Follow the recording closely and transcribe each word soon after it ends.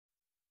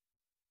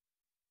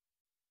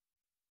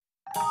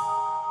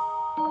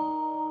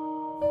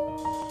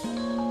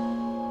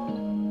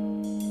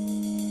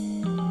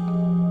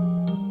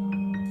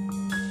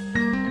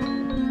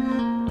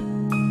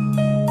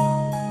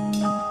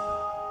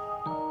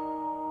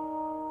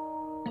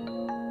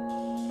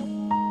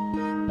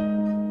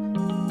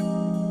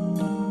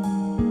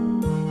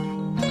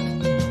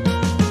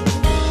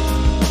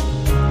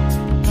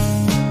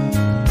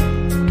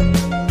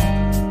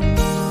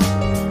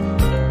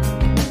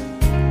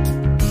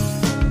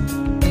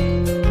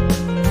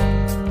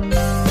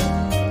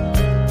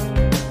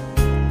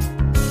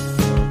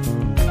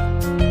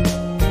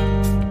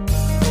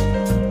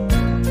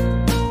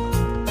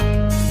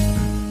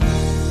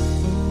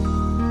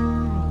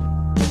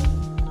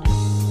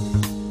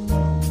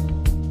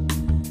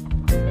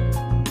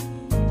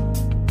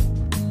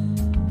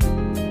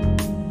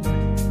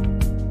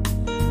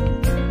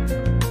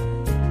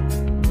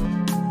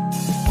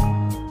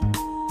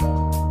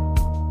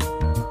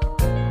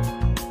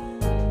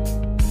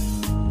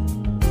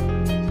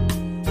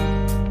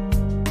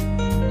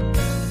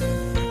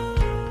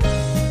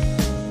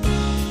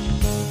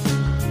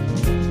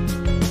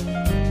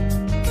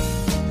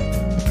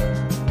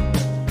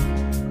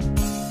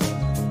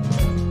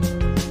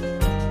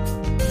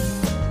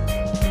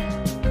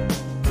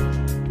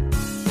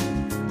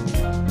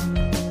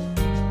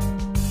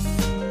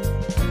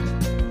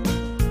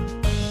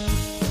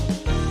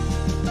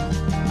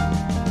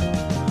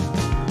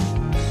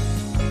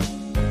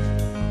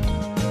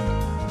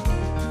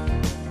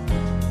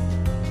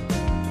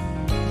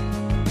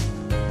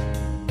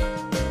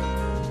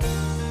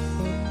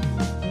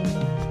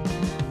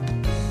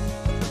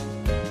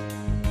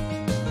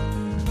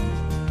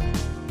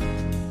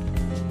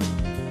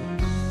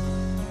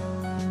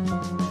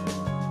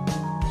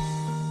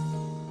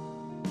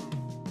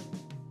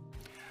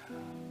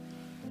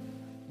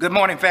Good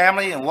morning,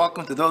 family, and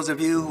welcome to those of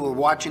you who are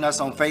watching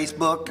us on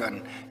Facebook,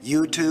 on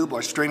YouTube,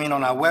 or streaming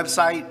on our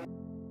website.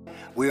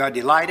 We are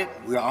delighted.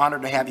 We are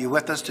honored to have you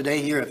with us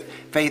today here at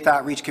Faith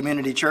Outreach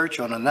Community Church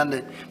on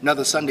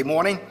another Sunday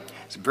morning.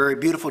 It's a very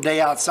beautiful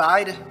day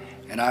outside,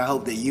 and I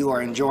hope that you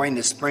are enjoying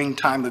the spring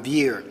time of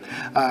year.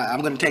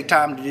 I'm going to take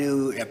time to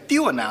do a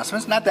few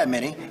announcements, not that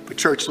many, for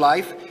church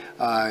life,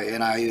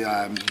 and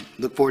I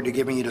look forward to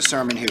giving you the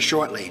sermon here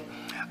shortly.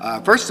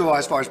 First of all,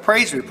 as far as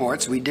praise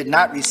reports, we did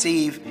not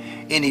receive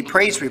any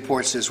praise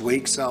reports this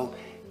week, so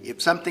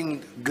if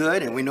something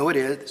good, and we know it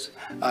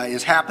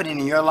is happening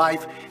in your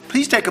life,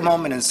 please take a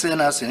moment and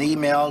send us an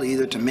email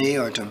either to me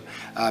or to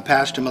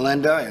Pastor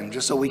Melinda, and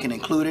just so we can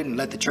include it and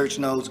let the church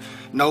know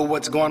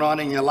what's going on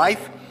in your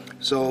life.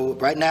 So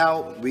right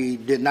now, we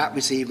did not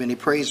receive any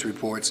praise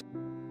reports.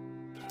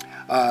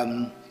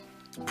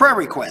 Prayer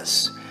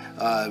requests.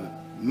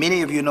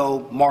 Many of you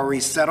know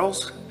Maurice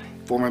Settles,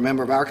 former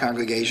member of our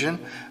congregation.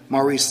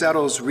 Maurice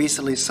Settles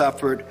recently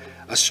suffered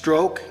a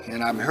stroke,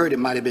 and I've heard it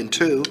might have been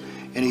two,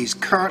 and he's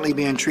currently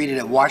being treated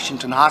at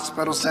Washington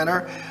Hospital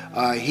Center.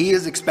 He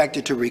is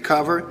expected to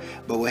recover,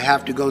 but will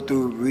have to go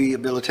through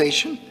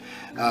rehabilitation.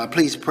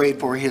 Please pray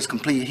for his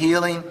complete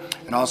healing,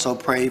 and also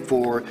pray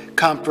for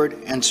comfort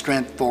and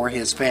strength for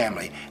his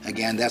family.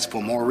 Again, that's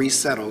for Maurice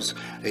Settles,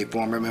 a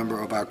former member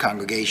of our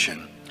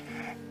congregation.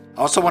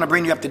 Also want to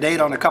bring you up to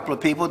date on a couple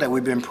of people that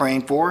we've been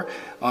praying for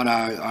on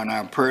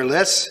our prayer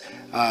list.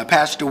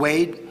 Pastor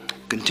Wade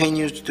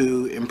continues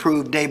to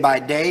improve day by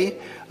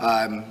day.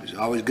 It's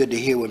always good to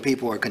hear when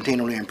people are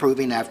continually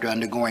improving after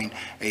undergoing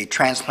a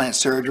transplant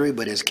surgery,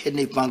 but his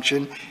kidney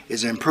function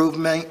is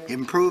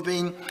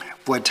improving.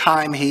 For a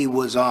time he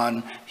was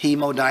on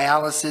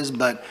hemodialysis,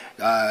 but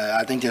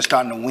I think they're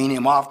starting to wean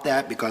him off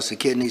that because the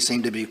kidneys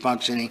seem to be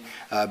functioning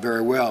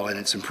very well, and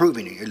it's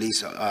improving at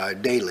least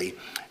daily.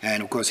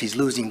 And of course he's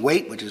losing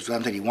weight, which is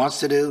something he wants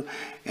to do,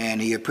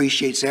 and he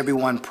appreciates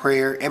everyone's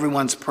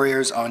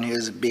prayers on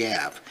his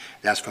behalf.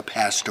 That's for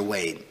Pastor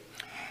Wade.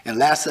 And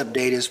last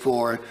update is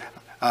for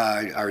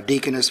our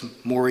deaconess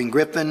Maureen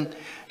Griffin.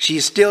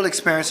 She's still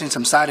experiencing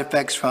some side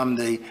effects from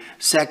the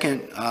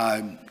second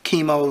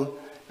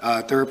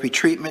chemotherapy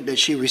treatment that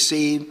she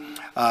received.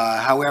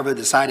 However,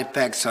 the side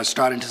effects are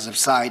starting to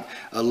subside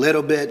a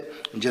little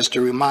bit. And just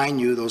to remind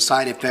you, those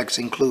side effects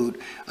include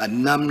a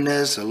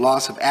numbness, a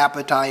loss of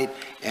appetite,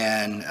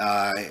 and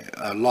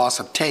a loss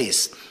of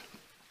taste.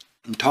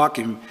 I'm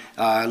talking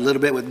a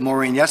little bit with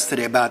Maureen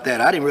yesterday about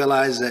that. I didn't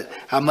realize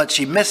how much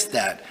she missed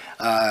that.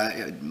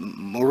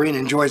 Maureen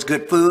enjoys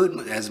good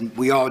food, as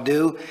we all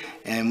do,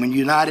 and when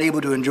you're not able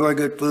to enjoy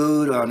good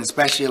food, or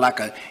especially like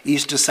a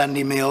Easter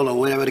Sunday meal or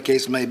whatever the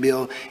case may be,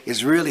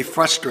 it's really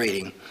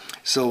frustrating.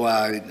 So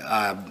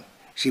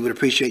she would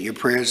appreciate your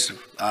prayers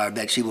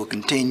that she will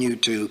continue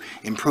to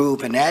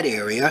improve in that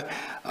area.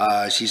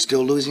 She's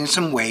still losing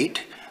some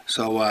weight,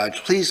 so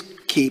please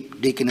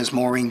keep Deaconess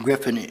Maureen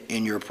Griffin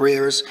in your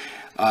prayers,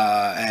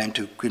 and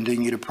to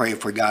continue to pray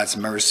for God's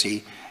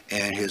mercy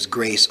and his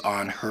grace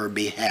on her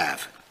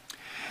behalf.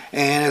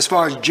 And as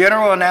far as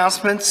general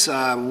announcements,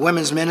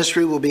 Women's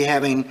Ministry will be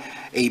having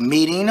a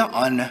meeting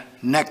on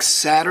next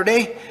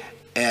Saturday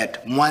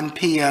at 1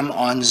 p.m.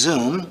 on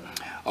Zoom.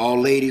 All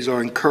ladies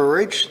are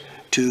encouraged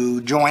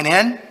to join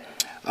in.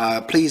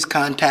 Please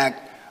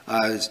contact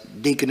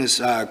Deaconess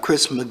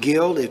Chris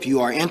McGill if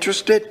you are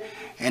interested,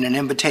 and an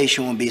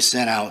invitation will be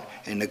sent out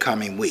in the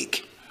coming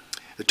week.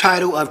 The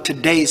title of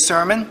today's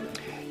sermon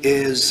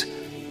is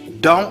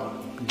Don't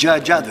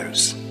Judge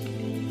Others,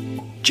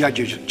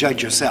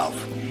 Judge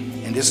Yourself.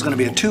 And this is going to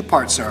be a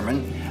two-part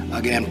sermon.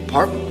 Again,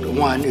 part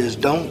one is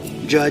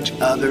Don't Judge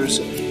Others,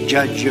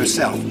 Judge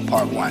Yourself,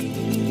 part one.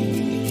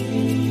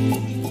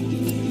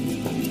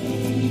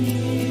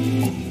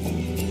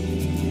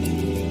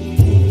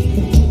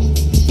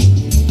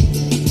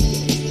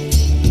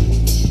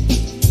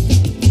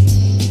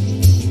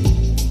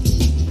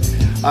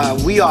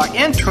 We are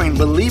entering,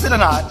 believe it or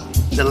not,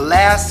 the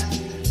last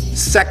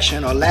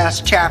section or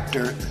last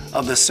chapter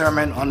of the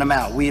Sermon on the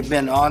Mount. We have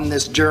been on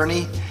this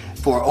journey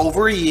for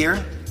over a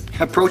year,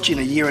 approaching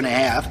a year and a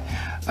half,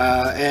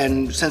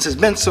 and since it's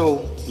been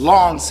so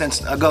long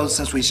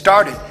since we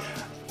started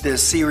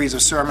this series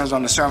of sermons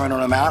on the Sermon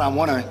on the Mount,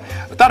 I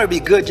thought it'd be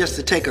good just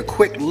to take a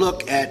quick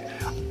look at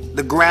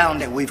the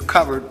ground that we've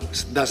covered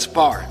thus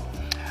far.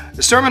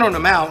 The Sermon on the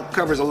Mount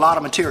covers a lot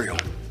of material,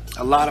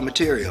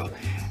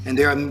 and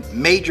there are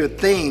major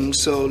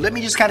themes. So let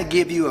me just kind of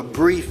give you a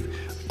brief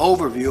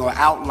overview or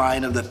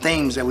outline of the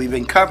themes that we've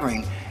been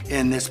covering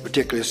in this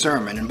particular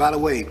sermon. And by the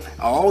way,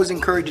 I always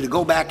encourage you to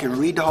go back and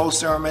read the whole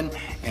sermon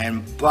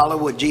and follow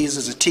what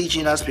Jesus is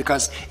teaching us,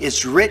 because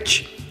it's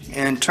rich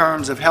in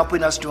terms of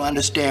helping us to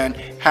understand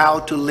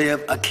how to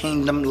live a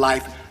kingdom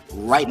life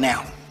right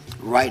now.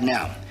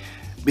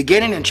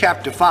 Beginning in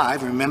chapter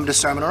 5, remember the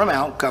Sermon on the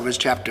Mount covers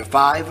chapter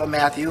 5 of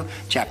Matthew,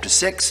 chapter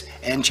 6,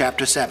 and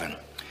chapter 7.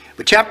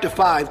 But chapter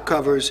 5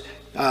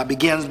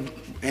 begins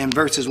in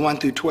verses 1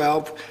 through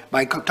 12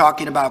 by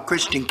talking about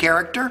Christian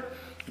character.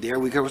 There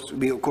we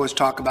of course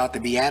talk about the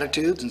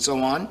Beatitudes and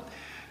so on.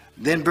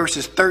 Then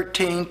verses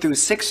 13 through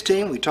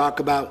 16, we talk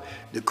about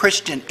the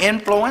Christian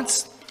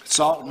influence,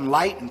 salt and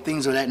light and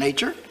things of that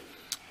nature.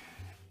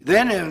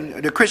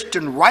 Then the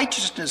Christian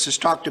righteousness is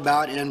talked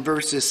about in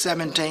verses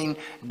 17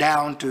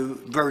 down to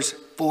verse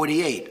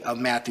 48 of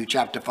Matthew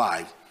chapter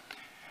 5.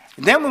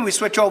 And then when we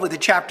switch over to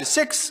chapter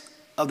 6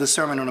 of the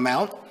Sermon on the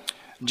Mount,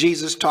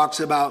 Jesus talks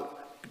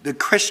about the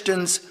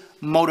Christian's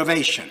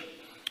motivation.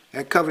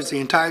 That covers the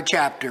entire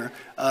chapter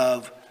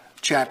of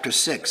chapter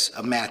 6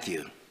 of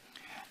Matthew.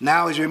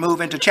 Now as we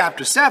move into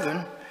chapter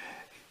 7,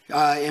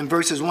 in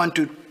verses 1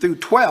 through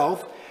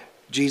 12,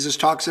 Jesus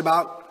talks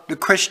about the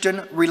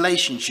Christian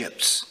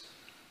relationships.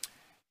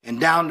 And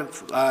down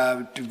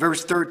to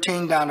verse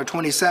 13 down to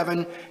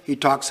 27, he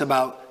talks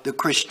about the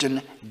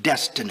Christian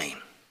destiny.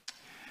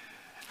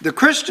 The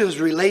Christian's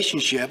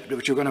relationship,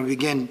 which we're going to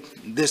begin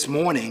this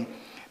morning,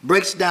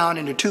 breaks down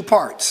into two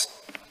parts: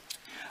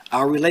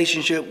 our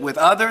relationship with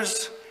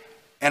others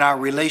and our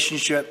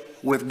relationship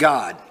with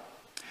God.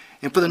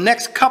 And for the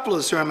next couple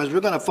of sermons,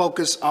 we're going to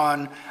focus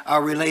on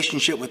our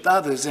relationship with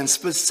others, and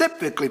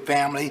specifically,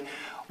 family,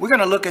 we're going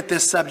to look at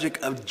this subject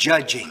of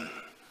judging.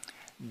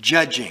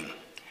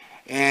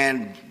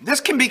 And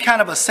this can be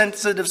kind of a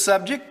sensitive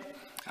subject.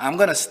 I'm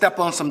going to step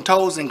on some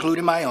toes,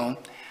 including my own,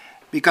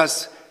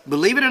 because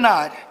believe it or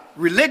not,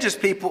 religious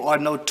people are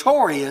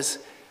notorious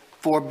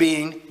for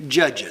being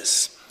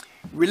judges.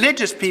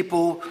 Religious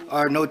people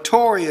are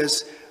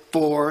notorious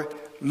for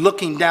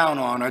looking down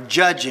on or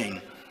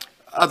judging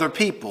other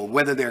people,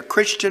 whether they're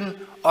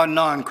Christian or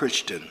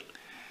non-Christian.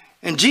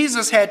 And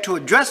Jesus had to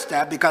address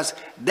that because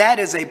that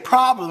is a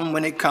problem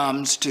when it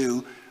comes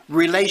to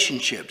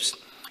relationships.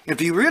 If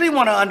you really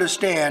want to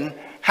understand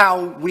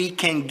how we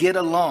can get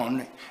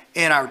along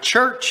in our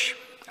church,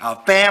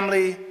 our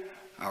family,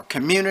 our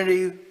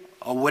community,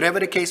 or whatever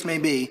the case may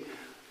be,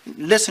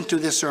 listen to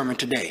this sermon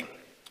today.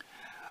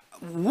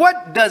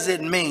 What does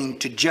it mean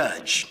to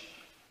judge?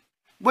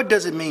 What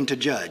does it mean to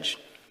judge?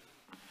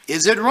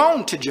 Is it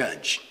wrong to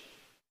judge?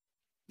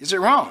 Is it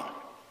wrong?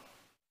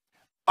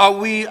 Are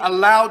we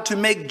allowed to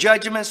make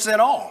judgments at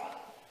all?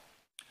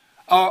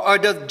 Or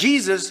does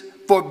Jesus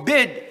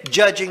forbid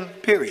judging,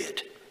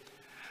 period?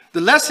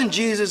 The lesson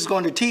Jesus is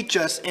going to teach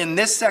us in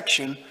this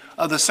section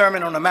of the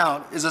Sermon on the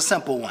Mount is a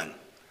simple one.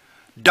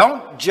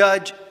 Don't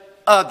judge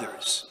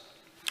others,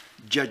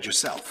 judge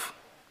yourself.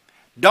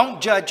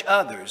 Don't judge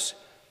others,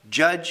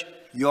 judge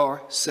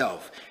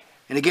yourself.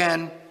 And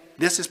again,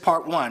 this is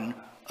part one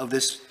of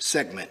this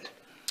segment.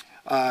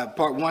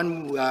 Part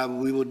one,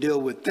 we will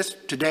deal with this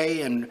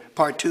today, and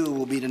part two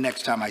will be the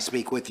next time I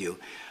speak with you.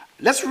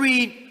 Let's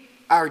read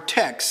our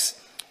text,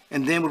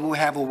 and then we will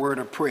have a word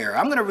of prayer.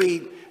 I'm going to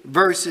read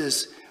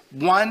verses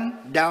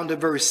 1 down to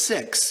verse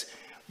 6,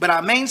 but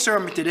our main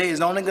sermon today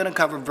is only going to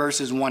cover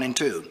verses 1 and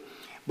 2.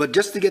 But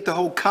just to get the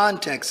whole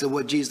context of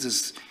what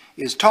Jesus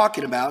is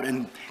talking about,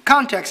 and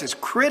context is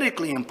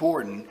critically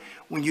important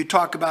when you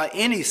talk about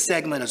any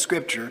segment of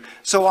Scripture.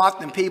 So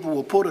often people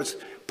will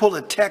pull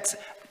a text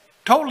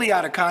totally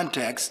out of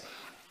context,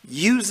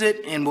 use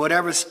it in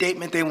whatever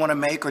statement they want to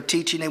make or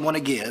teaching they want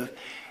to give,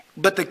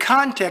 but the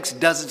context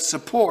doesn't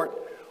support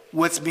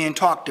what's being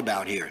talked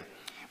about here.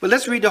 But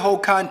let's read the whole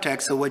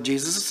context of what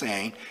Jesus is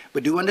saying.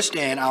 But do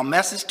understand, our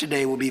message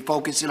today will be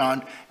focusing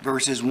on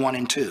verses 1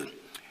 and 2.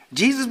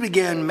 Jesus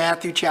began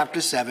Matthew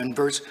chapter 7,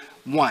 verse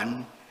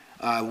 1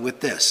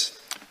 with this: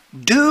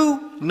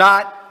 "Do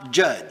not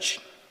judge,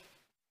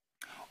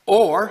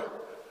 or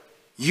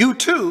you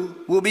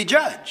too will be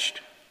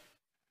judged.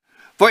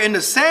 For in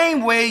the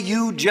same way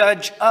you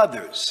judge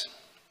others,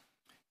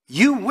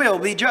 you will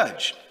be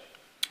judged.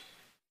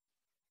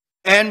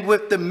 And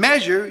with the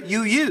measure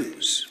you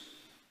use,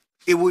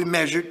 it will be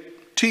measured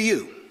to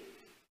you.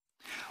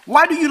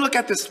 Why do you look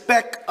at the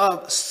speck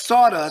of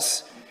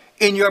sawdust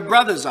in your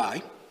brother's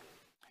eye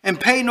and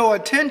pay no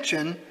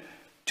attention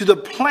to the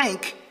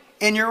plank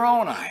in your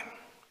own eye?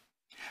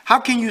 How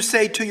can you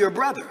say to your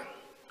brother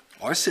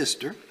or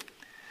sister,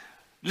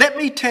 'Let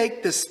me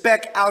take the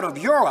speck out of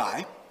your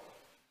eye,'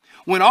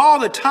 when all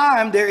the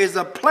time there is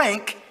a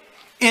plank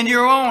in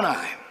your own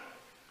eye?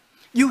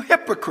 You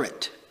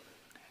hypocrite!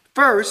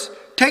 First,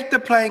 take the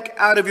plank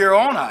out of your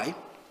own eye,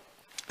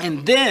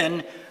 and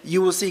then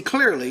you will see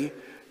clearly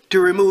to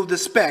remove the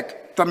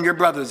speck from your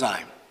brother's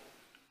eye.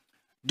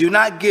 Do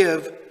not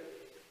give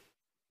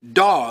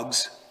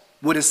dogs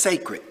what is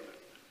sacred.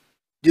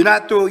 Do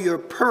not throw your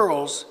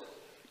pearls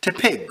to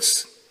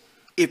pigs.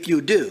 If you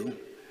do,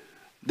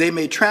 they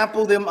may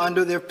trample them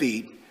under their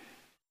feet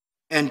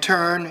and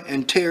turn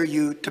and tear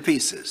you to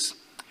pieces."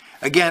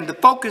 Again, the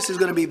focus is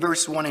going to be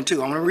verse 1 and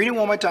 2. I'm going to read it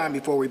one more time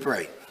before we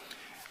pray.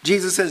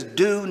 Jesus says,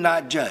 do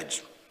not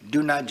judge.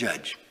 Do not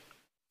judge,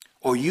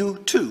 or you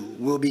too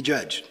will be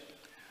judged.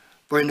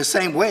 For in the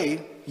same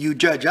way you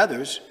judge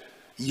others,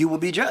 you will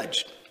be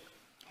judged.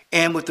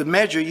 And with the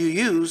measure you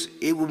use,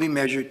 it will be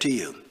measured to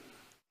you.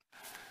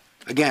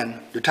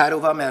 Again, the title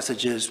of our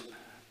message is,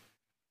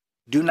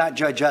 do not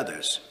judge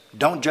others.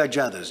 Don't judge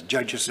others,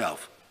 judge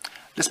yourself.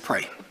 Let's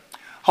pray.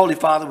 Holy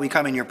Father, we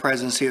come in your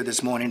presence here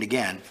this morning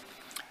again.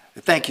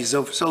 Thank you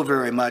so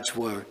very much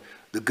for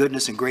the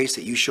goodness and grace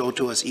that you show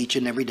to us each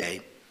and every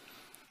day.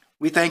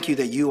 We thank you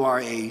that you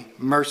are a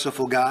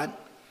merciful God,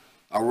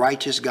 a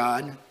righteous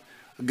God,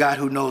 a God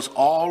who knows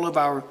all of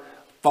our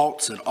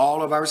faults and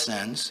all of our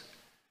sins.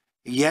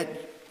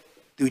 Yet,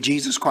 through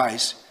Jesus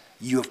Christ,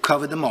 you have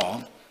covered them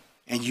all,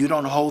 and you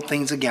don't hold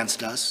things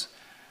against us.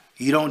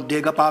 You don't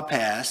dig up our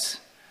past.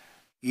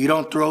 You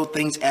don't throw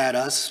things at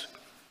us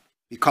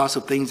because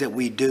of things that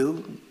we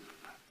do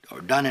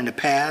or done in the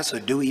past or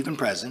do even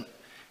present,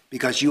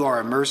 because you are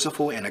a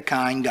merciful and a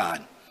kind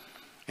God.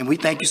 And we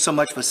thank you so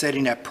much for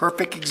setting that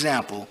perfect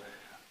example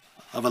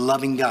of a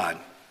loving God.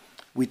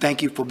 We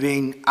thank you for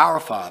being our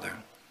Father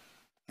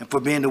and for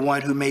being the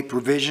one who made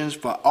provisions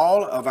for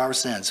all of our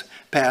sins,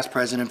 past,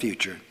 present, and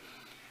future.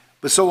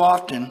 But so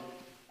often,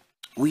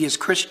 we as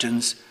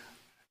Christians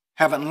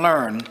haven't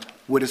learned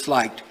what it's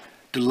like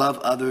to love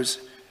others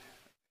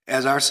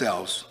as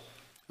ourselves,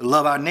 to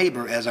love our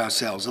neighbor as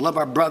ourselves, to love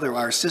our brother or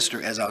our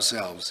sister as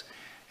ourselves.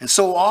 And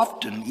so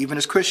often, even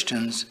as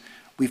Christians,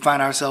 we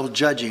find ourselves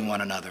judging one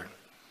another.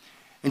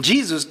 And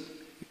Jesus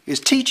is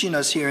teaching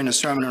us here in the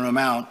Sermon on the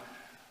Mount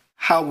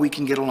how we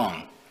can get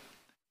along.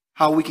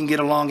 How we can get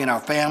along in our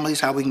families,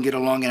 how we can get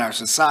along in our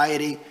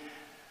society,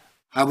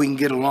 how we can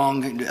get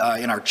along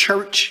in our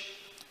church.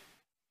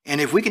 And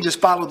if we can just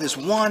follow this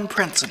one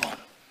principle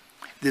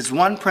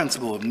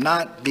of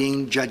not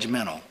being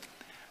judgmental,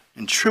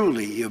 and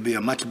truly it'll be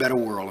a much better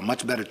world, a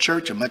much better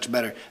church, a much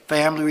better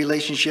family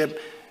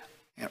relationship,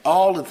 and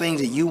all the things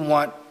that you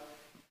want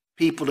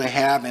people to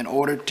have in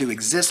order to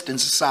exist in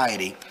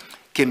society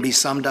can be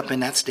summed up in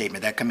that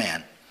statement, that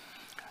command.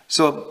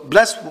 So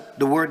bless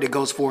the word that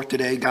goes forth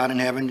today, God in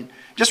heaven.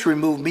 Just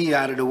remove me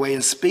out of the way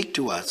and speak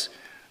to us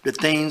the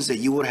things that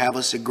you would have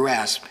us to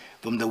grasp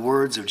from the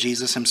words of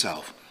Jesus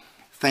himself.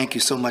 Thank you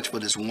so much for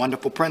this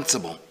wonderful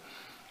principle.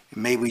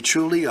 May we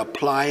truly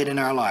apply it in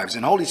our lives.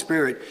 And Holy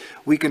Spirit,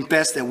 we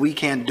confess that we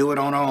can't do it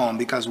on our own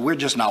because we're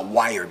just not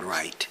wired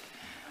right.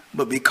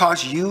 But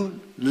because you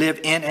live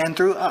in and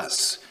through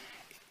us,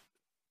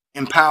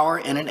 empower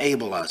and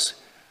enable us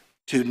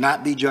to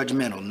not be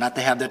judgmental, not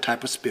to have that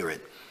type of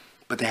spirit,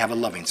 but to have a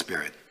loving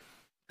spirit.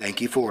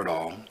 Thank you for it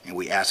all. And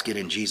we ask it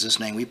in Jesus'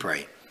 name we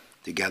pray.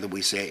 Together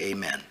we say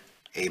amen.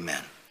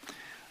 Amen.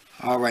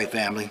 All right,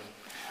 family.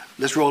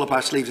 Let's roll up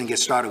our sleeves and get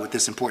started with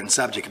this important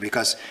subject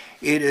because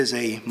it is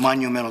a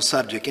monumental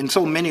subject. And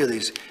so many of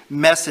these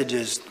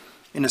messages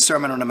in the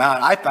Sermon on the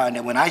Mount, I find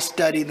that when I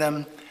study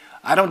them,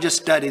 I don't just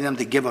study them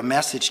to give a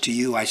message to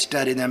you. I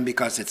study them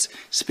because it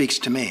speaks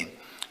to me.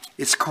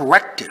 It's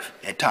corrective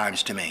at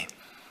times to me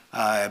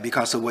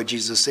because of what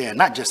Jesus said.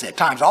 Not just at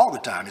times, all the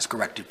time it's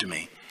corrective to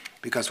me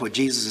because what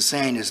Jesus is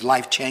saying is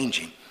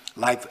life-changing,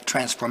 life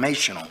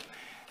transformational.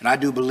 And I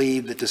do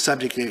believe that the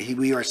subject that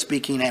we are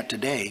speaking at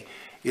today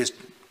is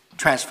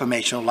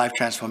transformational, life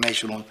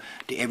transformational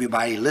to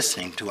everybody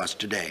listening to us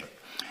today.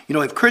 You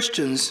know, if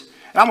Christians,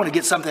 and I want to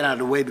get something out of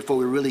the way before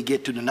we really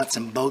get to the nuts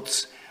and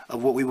bolts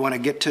of what we want to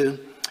get to.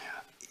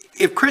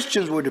 If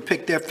Christians were to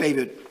pick their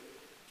favorite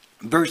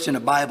verse in the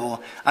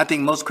Bible, I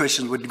think most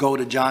Christians would go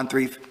to John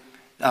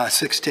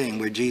 3:16,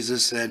 where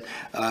Jesus said,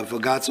 for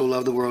God so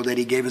loved the world that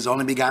he gave his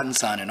only begotten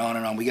son, and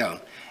on we go.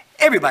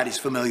 Everybody's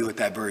familiar with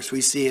that verse.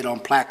 We see it on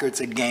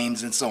placards at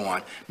games and so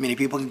on. Many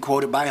people can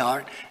quote it by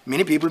heart.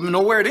 Many people even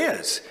know where it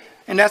is.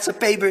 And that's a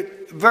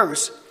favorite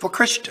verse for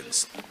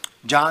Christians,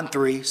 John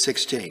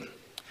 3:16.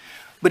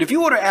 But if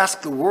you were to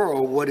ask the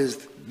world what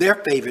is their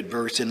favorite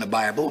verse in the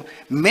Bible,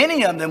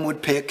 many of them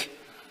would pick,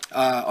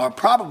 or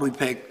probably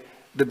pick,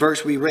 the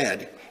verse we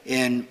read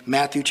in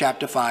Matthew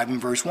chapter 5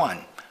 and verse 1.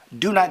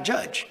 Do not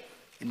judge.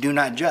 Do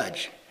not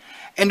judge.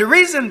 And the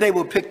reason they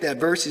will pick that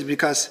verse is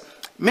because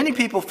many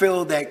people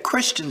feel that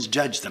Christians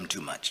judge them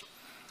too much.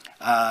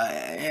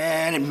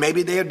 And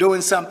maybe they're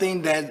doing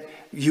something that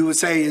you would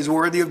say is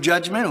worthy of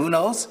judgment, who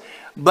knows?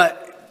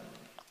 But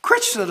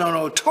Christians are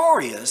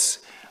notorious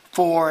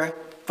for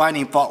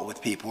finding fault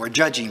with people or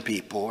judging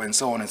people and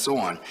so on and so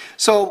on.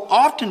 So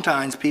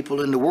oftentimes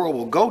people in the world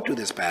will go to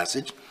this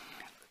passage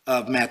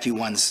of Matthew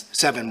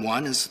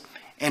 7:1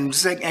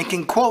 and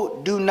can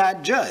quote, do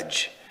not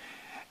judge.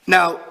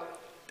 Now,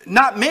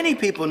 not many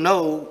people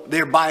know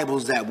their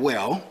Bibles that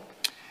well,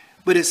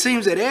 but it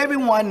seems that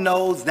everyone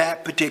knows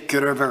that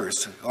particular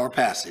verse or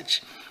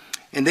passage.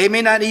 And they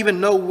may not even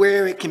know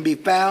where it can be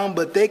found,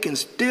 but they can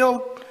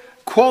still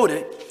quote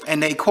it,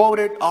 and they quote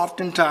it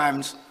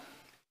oftentimes,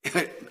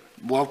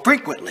 well,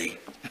 frequently.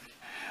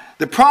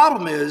 The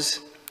problem is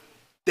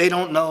they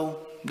don't know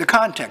the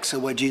context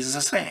of what Jesus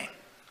is saying.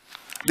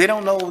 They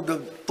don't know the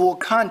full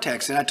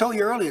context. And I told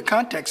you earlier,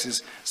 context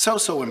is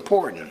so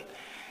important.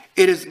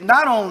 It is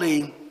not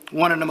only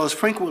one of the most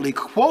frequently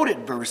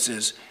quoted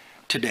verses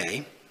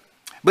today,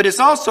 but it's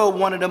also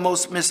one of the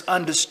most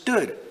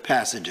misunderstood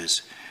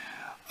passages.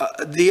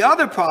 The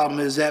other problem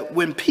is that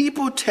when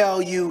people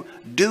tell you,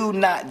 do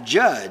not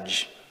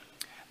judge,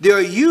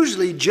 they're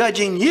usually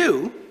judging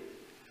you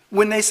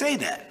when they say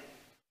that.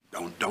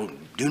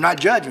 Do not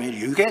judge me.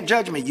 You can't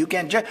judge me. You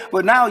can't judge.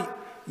 Well, now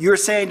you're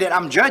saying that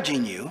I'm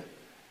judging you.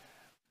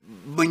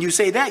 When you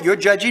say that, you're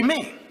judging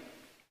me.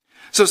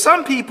 So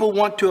some people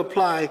want to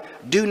apply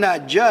do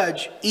not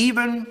judge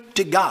even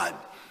to God.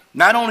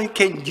 Not only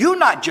can you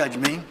not judge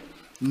me,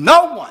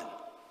 no one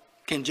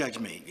can judge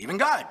me. Even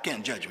God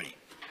can't judge me.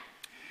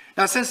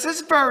 Now, since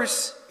this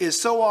verse is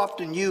so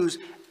often used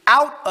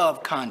out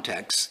of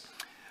context,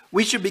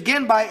 we should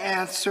begin by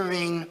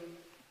answering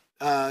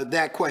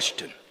that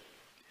question.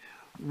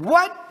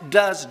 What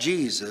does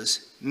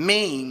Jesus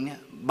mean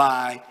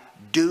by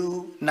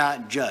do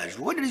not judge?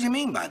 What does he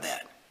mean by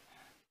that?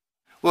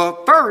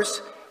 Well,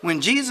 first,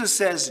 when Jesus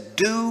says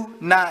do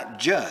not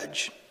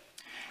judge,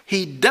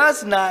 he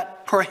does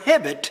not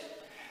prohibit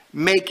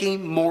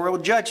making moral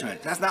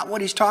judgment. That's not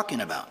what he's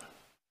talking about.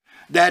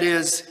 That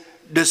is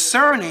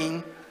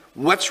discerning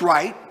what's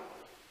right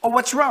or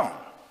what's wrong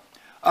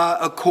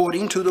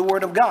according to the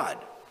Word of God.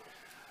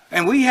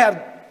 And we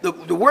have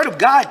the Word of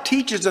God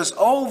teaches us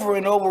over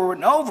and over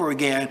and over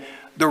again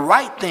the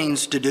right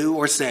things to do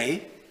or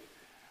say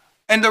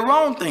and the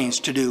wrong things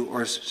to do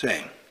or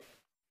say.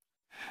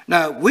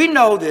 Now, we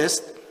know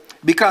this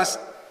because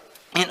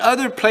in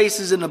other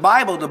places in the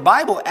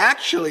Bible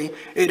actually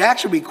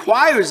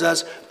requires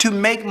us to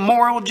make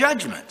moral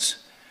judgments.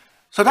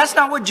 So that's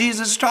not what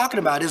Jesus is talking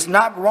about. It's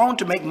not wrong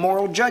to make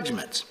moral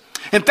judgments.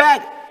 In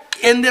fact,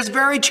 in this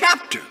very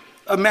chapter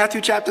of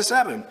Matthew chapter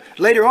 7,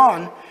 later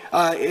on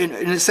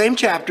in the same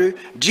chapter,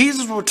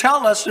 Jesus will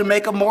tell us to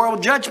make a moral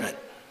judgment.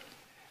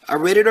 I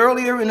read it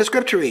earlier in the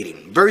scripture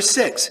reading. Verse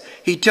 6,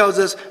 he tells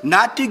us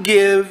not to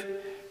give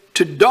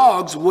to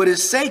dogs what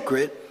is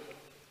sacred,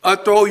 or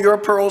throw your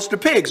pearls to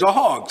pigs or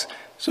hogs.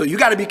 So you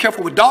got to be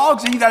careful with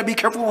dogs and you got to be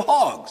careful with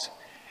hogs.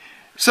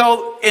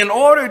 So in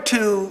order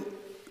to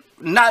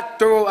not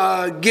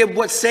give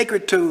what's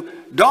sacred to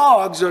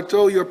dogs or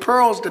throw your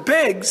pearls to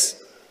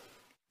pigs,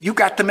 you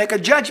got to make a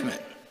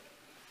judgment.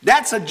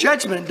 That's a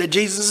judgment that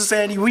Jesus is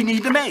saying we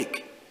need to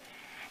make.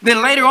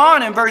 Then later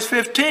on in verse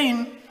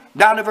 15,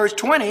 down to verse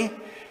 20,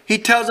 he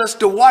tells us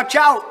to watch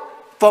out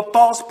for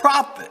false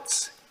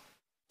prophets.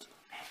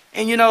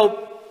 And you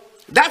know,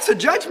 that's a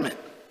judgment.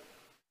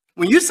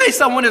 When you say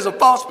someone is a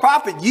false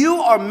prophet, you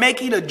are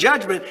making a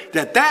judgment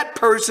that that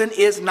person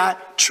is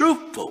not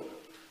truthful.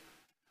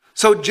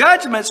 So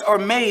judgments are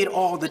made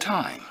all the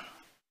time.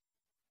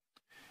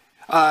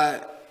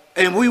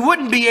 And we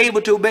wouldn't be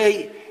able to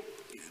obey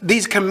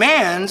these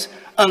commands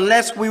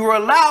unless we were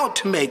allowed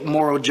to make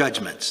moral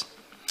judgments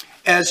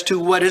as to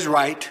what is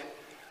right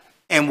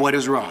and what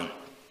is wrong.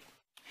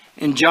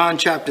 In John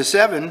chapter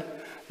 7,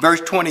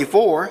 verse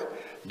 24,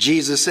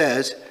 Jesus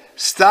says,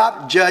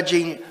 stop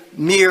judging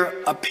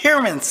mere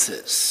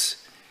appearances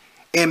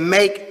and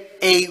make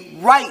a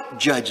right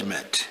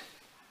judgment.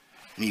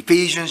 In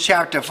Ephesians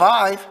chapter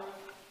 5,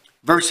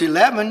 verse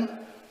 11,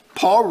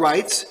 Paul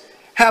writes,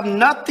 have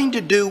nothing to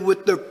do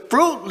with the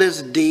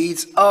fruitless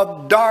deeds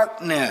of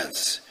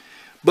darkness,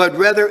 but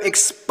rather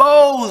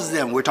expose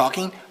them. We're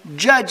talking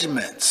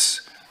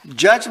judgments.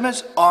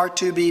 Judgments are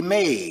to be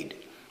made.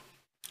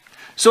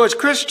 So as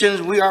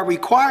Christians, we are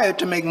required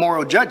to make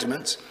moral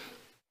judgments,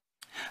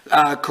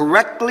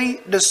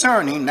 correctly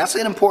discerning. That's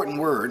an important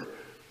word.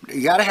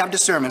 You got to have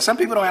discernment. Some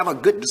people don't have a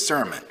good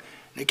discernment.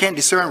 They can't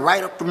discern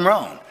right up from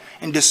wrong.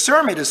 And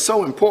discernment is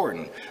so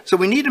important. So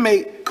we need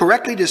to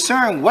correctly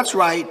discern what's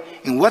right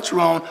and what's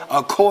wrong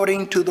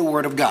according to the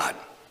Word of God.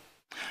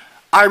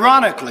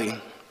 Ironically,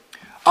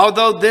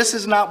 although this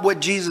is not what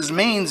Jesus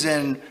means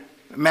in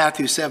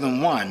Matthew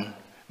 7:1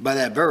 by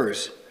that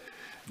verse,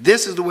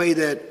 this is the way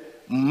that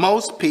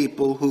most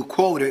people who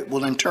quote it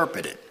will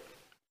interpret it.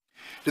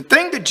 The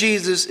thing that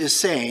Jesus is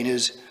saying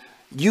is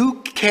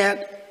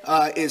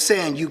this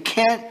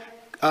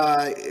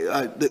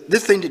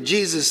thing that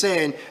Jesus is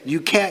saying,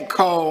 you can't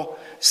call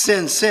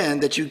sin,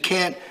 that you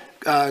can't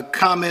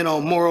comment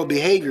on moral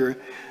behavior,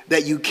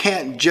 that you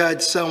can't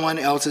judge someone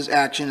else's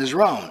action as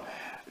wrong.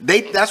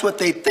 That's what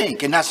they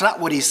think, and that's not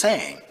what he's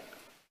saying.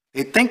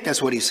 They think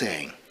that's what he's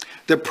saying.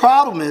 The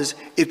problem is,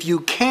 if you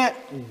can't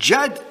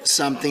judge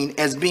something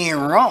as being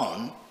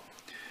wrong,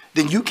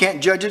 then you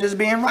can't judge it as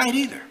being right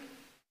either.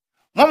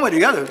 One way or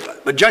the other,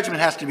 but judgment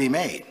has to be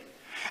made.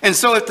 And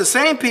so if the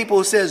same people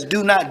who says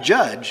do not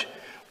judge,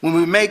 when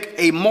we make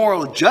a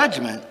moral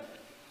judgment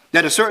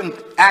that a certain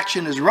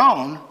action is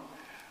wrong,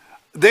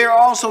 they're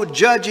also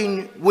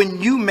judging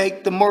when you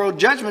make the moral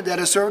judgment that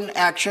a certain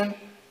action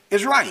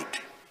is right.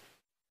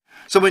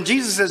 So when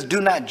Jesus says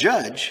do not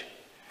judge,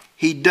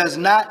 he does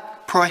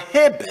not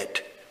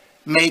prohibit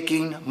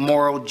making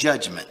moral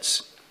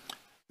judgments.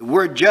 The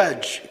word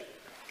judge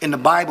in the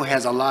Bible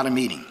has a lot of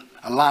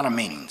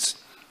meanings.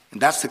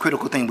 And that's the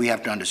critical thing we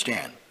have to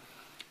understand.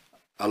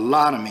 A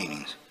lot of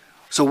meanings.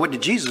 So what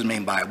did Jesus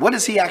mean by it? What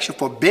is he actually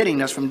forbidding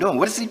us from doing?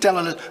 What is he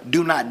telling us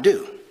do not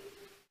do?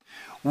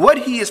 What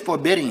he is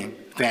forbidding,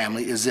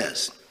 family, is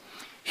this.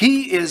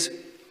 He is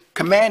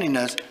commanding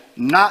us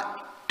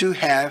not to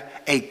have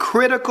a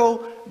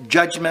critical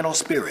judgmental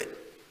spirit.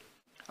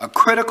 A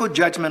critical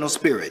judgmental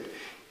spirit.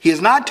 He is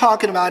not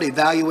talking about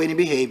evaluating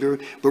behavior,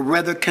 but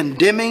rather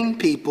condemning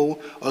people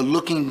or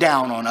looking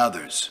down on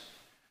others,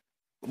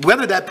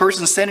 whether that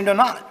person's sinning or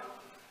not.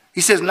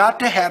 He says not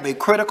to have a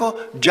critical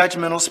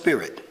judgmental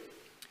spirit.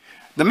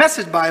 The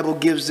Message Bible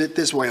gives it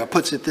this way, or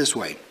puts it this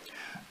way.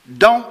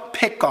 Don't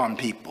pick on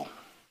people,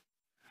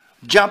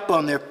 jump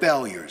on their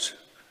failures,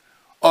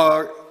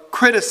 or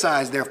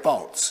criticize their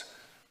faults.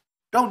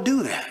 Don't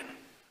do that.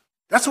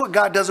 That's what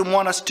God doesn't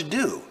want us to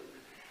do.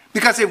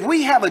 Because if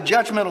we have a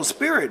judgmental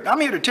spirit, I'm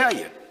here to tell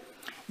you,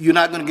 you're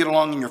not going to get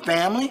along in your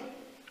family,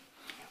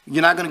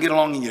 you're not going to get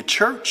along in your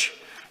church,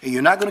 and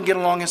you're not going to get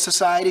along in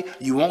society,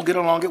 you won't get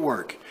along at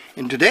work.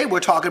 And today we're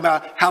talking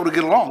about how to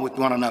get along with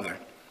one another,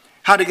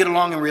 how to get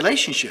along in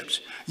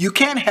relationships. You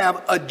can't have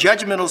a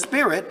judgmental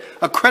spirit,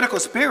 a critical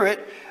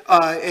spirit,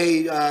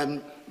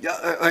 a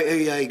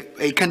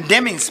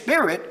condemning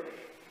spirit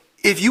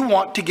if you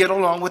want to get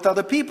along with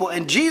other people.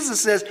 And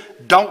Jesus says,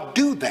 don't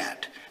do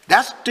that.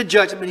 That's the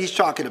judgment he's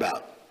talking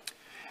about.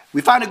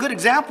 We find a good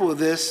example of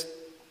this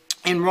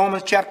in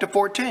Romans chapter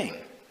 14,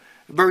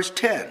 verse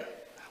 10,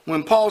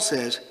 when Paul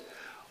says,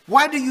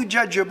 why do you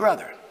judge your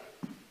brother?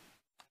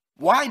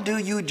 Why do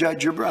you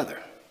judge your brother?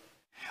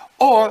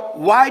 Or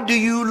why do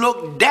you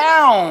look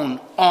down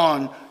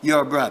on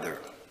your brother?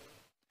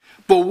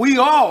 For we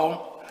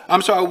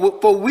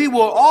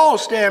will all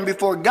stand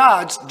before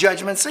God's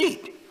judgment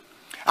seat.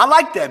 I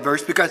like that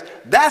verse because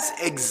that's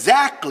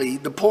exactly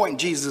the point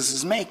Jesus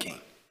is making.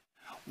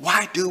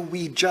 Why do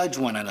we judge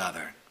one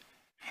another?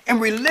 And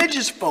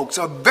religious folks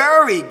are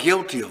very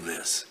guilty of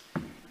this.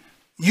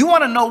 You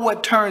want to know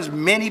what turns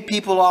many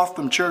people off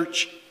from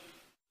church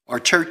or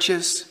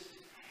churches?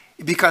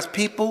 Because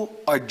people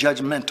are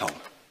judgmental.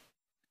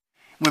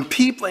 When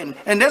people,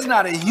 and there's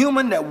not a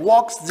human that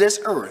walks this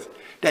earth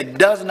that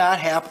does not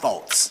have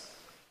faults.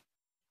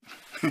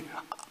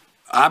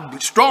 I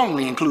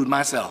strongly include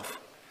myself.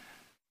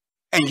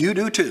 And you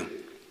do too.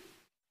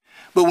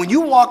 But when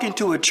you walk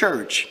into a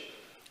church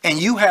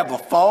and you have a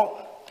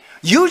fault,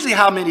 usually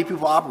how many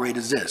people operate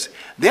is this.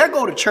 They'll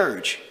go to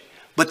church,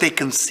 but they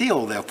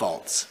conceal their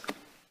faults.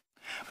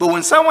 But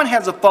when someone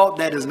has a fault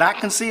that is not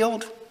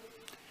concealed,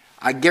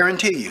 I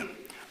guarantee you,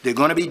 they're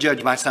going to be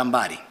judged by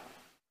somebody.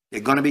 They're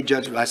going to be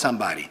judged by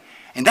somebody.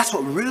 And that's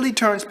what really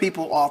turns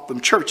people off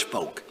from church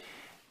folk.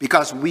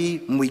 Because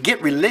when we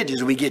get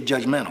religious, we get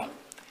judgmental.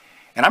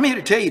 And I'm here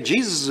to tell you,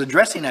 Jesus is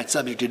addressing that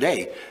subject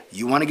today.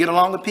 You want to get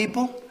along with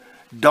people?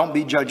 Don't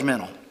be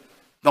judgmental.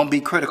 Don't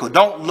be critical.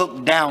 Don't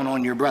look down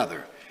on your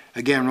brother.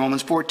 Again,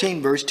 Romans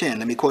 14, verse 10.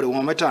 Let me quote it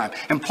one more time.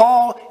 And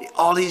Paul,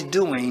 all he's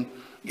doing,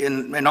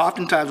 and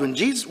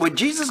oftentimes what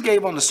Jesus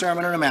gave on the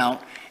Sermon on the Mount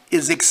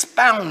is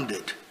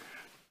expounded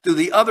through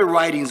the other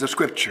writings of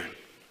Scripture,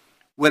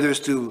 whether it's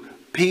through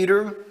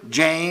Peter,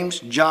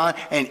 James, John,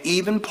 and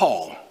even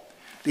Paul.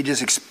 They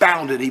just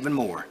expounded even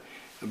more.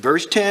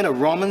 Verse 10 of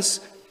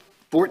Romans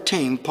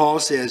 14, Paul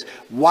says,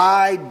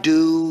 why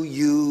do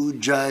you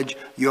judge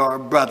your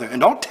brother? And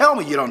don't tell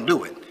me you don't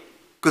do it,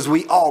 because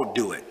we all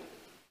do it.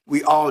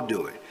 We all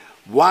do it.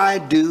 Why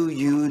do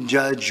you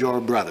judge your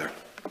brother?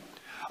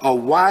 Or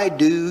why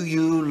do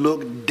you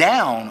look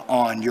down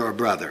on your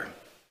brother?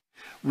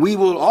 We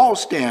will all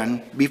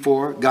stand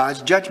before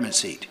God's judgment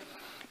seat.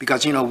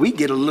 Because, we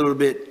get a little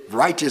bit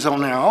righteous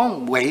on our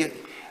own way.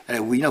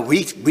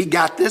 We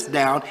got this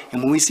down.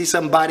 And when we see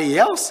somebody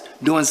else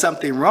doing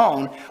something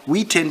wrong,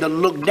 we tend to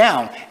look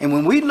down. And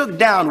when we look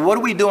down, what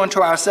are we doing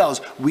to ourselves?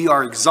 We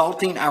are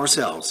exalting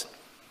ourselves.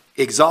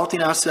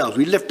 Exalting ourselves.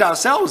 We lift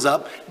ourselves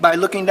up by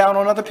looking down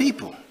on other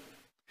people.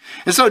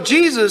 And so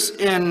Jesus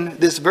in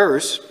this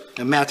verse,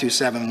 in Matthew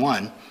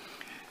 7:1,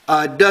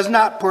 does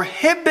not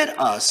prohibit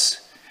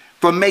us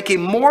from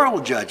making moral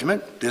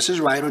judgment, this is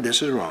right or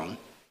this is wrong,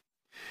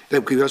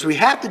 because we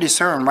have to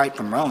discern right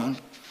from wrong.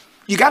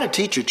 You got to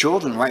teach your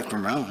children right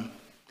from wrong.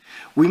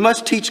 We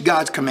must teach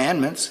God's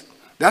commandments.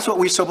 That's what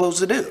we're supposed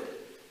to do.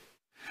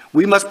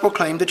 We must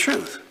proclaim the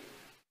truth.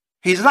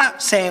 He's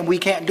not saying we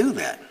can't do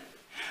that,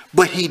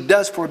 but he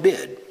does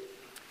forbid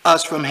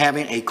us from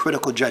having a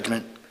critical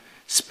judgment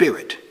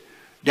spirit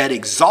that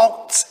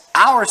exalts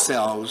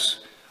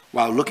ourselves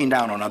while looking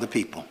down on other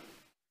people.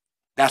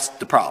 That's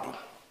the problem.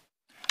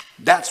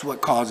 That's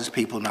what causes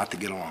people not to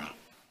get along,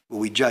 where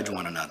we judge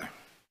one another.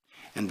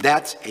 And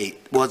that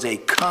was a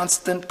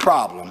constant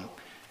problem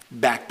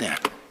back then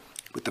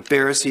with the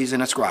Pharisees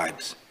and the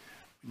scribes.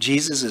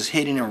 Jesus is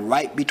hitting them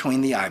right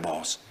between the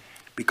eyeballs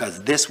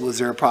because this was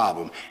their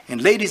problem.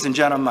 And ladies and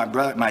gentlemen,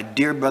 my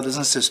dear brothers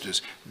and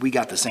sisters, we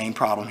got the same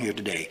problem here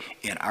today.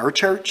 In our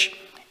church,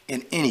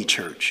 in any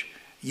church.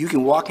 You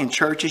can walk in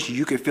churches,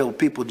 you can feel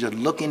people just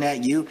looking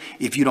at you.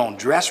 If you don't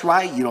dress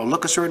right, you don't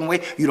look a certain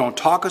way, you don't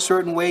talk a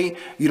certain way,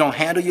 you don't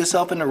handle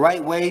yourself in the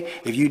right way.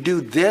 If you do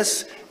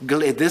this,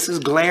 if this is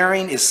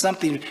glaring, it's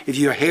something, if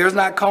your hair's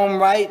not combed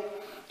right,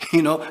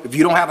 if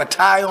you don't have a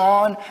tie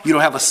on, you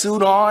don't have a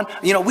suit on,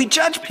 we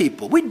judge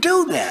people. We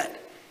do that.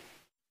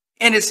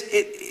 And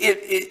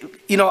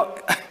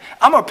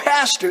I'm a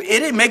pastor,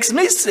 and it makes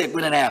me sick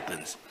when it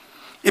happens.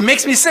 It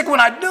makes me sick when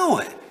I do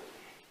it.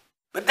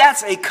 But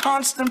that's a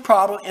constant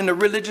problem in the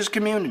religious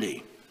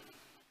community.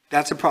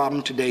 That's a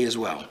problem today as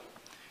well.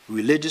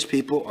 Religious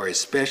people are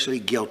especially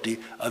guilty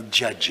of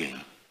judging.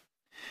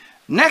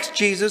 Next,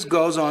 Jesus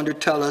goes on to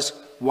tell us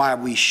why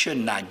we should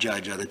not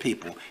judge other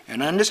people.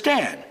 And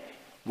understand,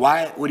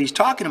 What he's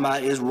talking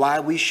about is why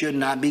we should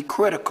not be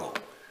critical,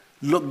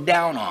 look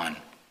down on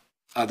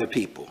other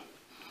people.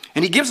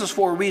 And he gives us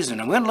 4 reasons.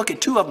 And we're going to look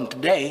at 2 of them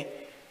today.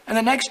 And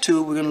the next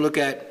 2 we're going to look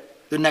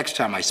at the next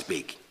time I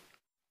speak.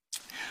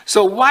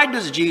 So why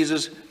does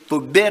Jesus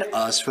forbid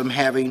us from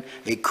having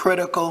a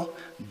critical,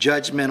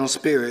 judgmental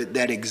spirit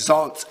that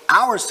exalts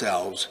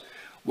ourselves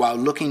while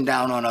looking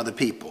down on other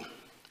people?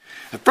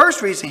 The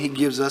first reason he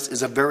gives us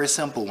is a very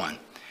simple one.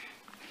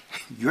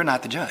 You're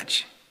not the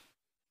judge.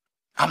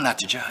 I'm not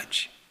the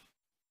judge.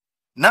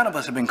 None of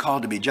us have been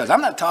called to be judged.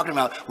 I'm not talking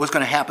about what's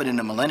going to happen in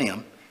the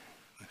millennium.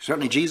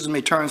 Certainly Jesus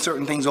may turn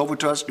certain things over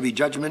to us to be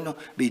judgmental,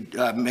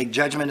 make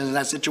judgment in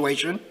that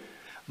situation.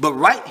 But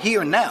right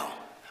here and now,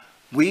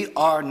 we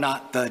are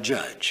not the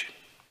judge.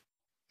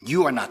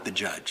 You are not the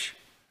judge.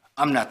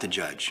 I'm not the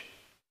judge.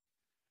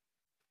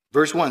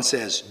 Verse 1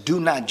 says, do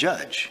not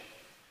judge,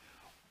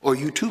 or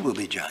you too will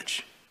be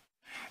judged.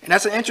 And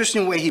that's an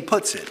interesting way he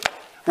puts it.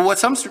 Well,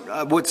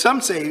 what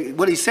some say,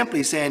 what he's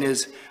simply saying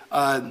is,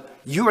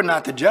 you are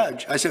not the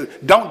judge. I said,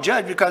 don't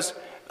judge because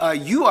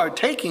you are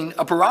taking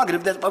a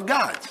prerogative of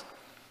God's.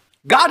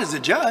 God is the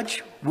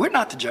judge. We're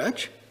not the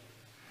judge.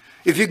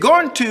 If you're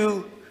going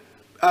to,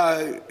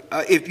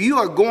 if you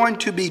are going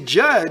to be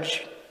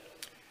judged,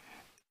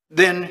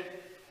 then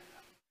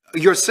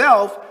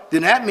yourself,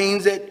 then that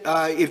means that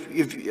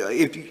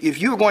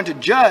if you are going to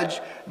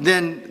judge,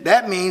 then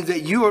that means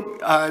that you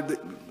are.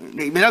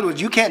 In other words,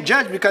 you can't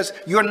judge because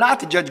you're not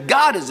the judge.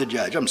 God is the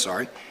judge. I'm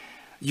sorry.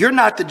 You're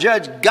not the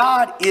judge.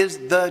 God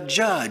is the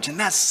judge. And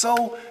that's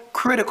so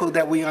critical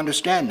that we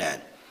understand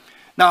that.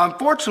 Now,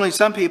 unfortunately,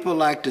 some people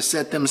like to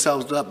set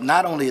themselves up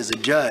not only as a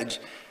judge,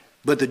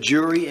 but the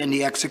jury and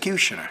the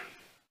executioner.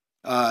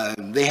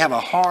 They have a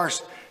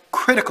harsh,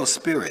 critical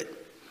spirit.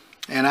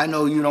 And I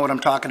know you know what I'm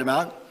talking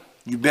about.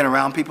 You've been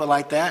around people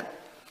like that.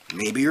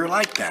 Maybe you're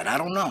like that. I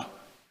don't know.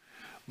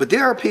 But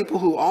there are people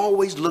who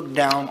always look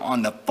down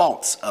on the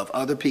faults of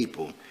other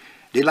people.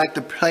 They like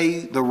to play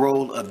the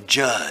role of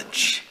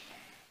judge.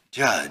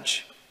 But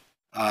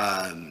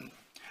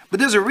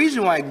there's a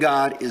reason why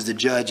God is the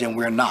judge and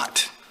we're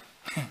not.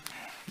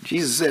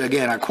 Jesus said,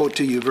 again, I quote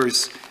to you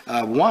verse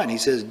 1. He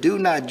says, do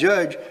not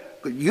judge.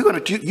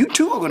 You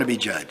too are going to be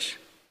judged.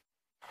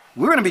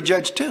 We're going to be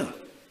judged too.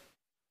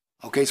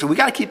 Okay, so we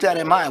got to keep that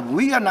in mind.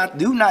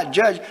 Do not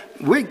judge.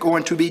 We're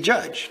going to be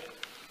judged.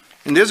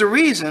 And there's a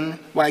reason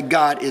why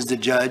God is the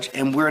judge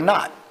and we're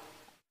not.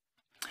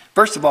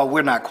 First of all,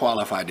 we're not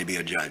qualified to be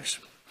a judge.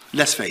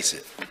 Let's face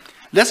it.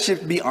 Let's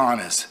just be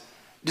honest.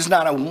 There's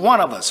not a one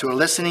of us who are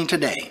listening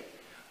today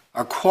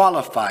are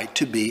qualified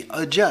to be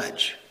a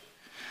judge.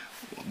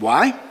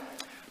 Why?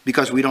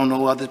 Because we don't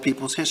know other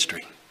people's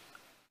history.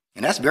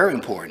 And that's very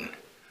important.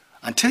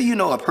 Until you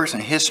know a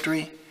person's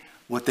history,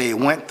 what they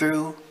went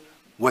through,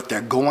 what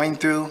they're going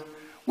through,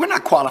 we're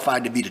not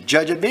qualified to be the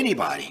judge of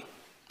anybody.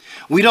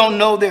 We don't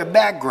know their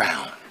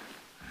background.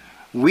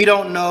 We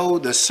don't know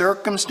the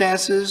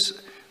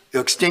circumstances, the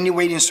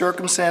extenuating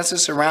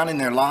circumstances surrounding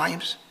their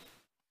lives.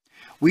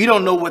 We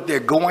don't know what they're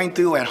going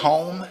through at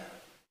home.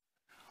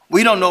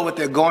 We don't know what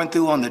they're going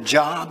through on the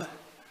job.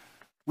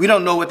 We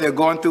don't know what they're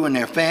going through in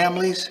their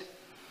families.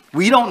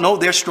 We don't know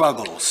their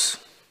struggles.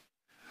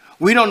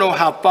 We don't know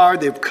how far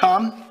they've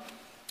come.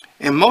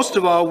 And most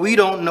of all, we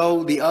don't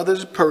know the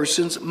other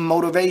person's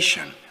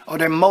motivation or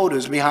their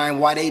motives behind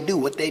why they do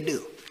what they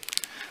do.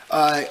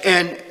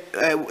 And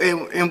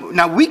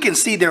now we can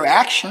see their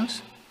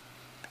actions.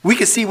 We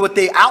can see what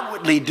they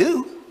outwardly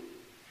do,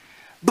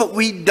 but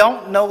we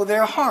don't know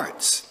their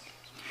hearts.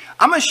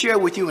 I'm going to share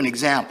with you an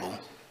example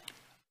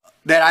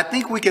that I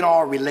think we can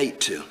all relate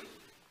to.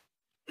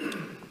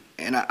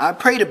 And I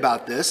prayed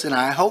about this, and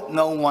I hope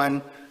no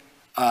one,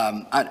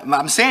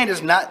 I'm saying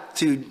this not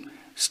to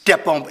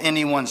step on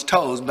anyone's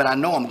toes, but I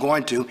know I'm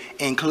going to,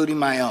 including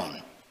my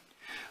own.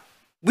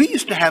 We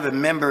used to have a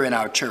member in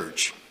our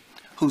church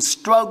who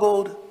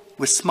struggled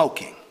with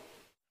smoking.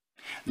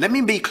 Let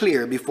me be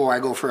clear before I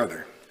go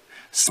further.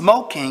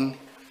 Smoking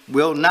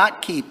will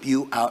not keep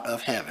you out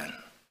of heaven.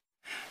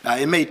 Now,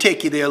 it may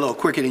take you there a little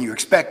quicker than you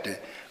expected,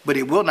 but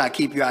it will not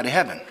keep you out of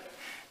heaven.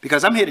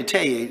 Because I'm here to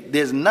tell you,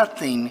 there's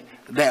nothing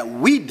that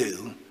we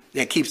do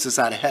that keeps us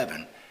out of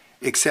heaven,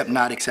 except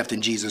not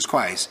accepting Jesus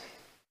Christ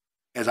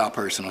as our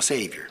personal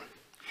Savior.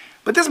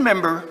 But this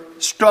member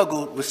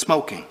struggled with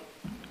smoking.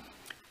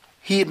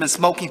 He had been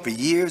smoking for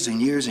years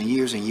and years and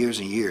years and years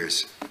and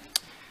years.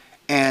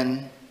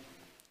 And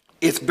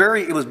it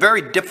was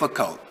very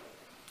difficult.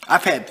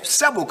 I've had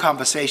several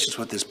conversations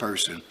with this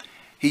person.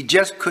 He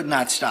just could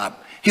not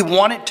stop. He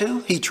wanted to.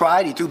 He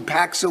tried. He threw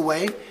packs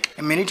away.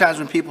 And many times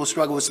when people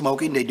struggle with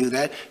smoking, they do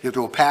that. They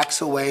throw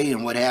packs away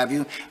and what have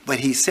you. But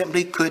he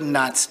simply could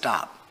not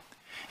stop.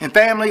 And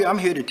family, I'm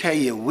here to tell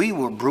you, we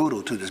were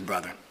brutal to this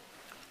brother.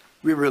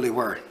 We really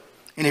were.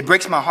 And it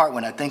breaks my heart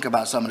when I think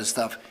about some of the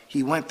stuff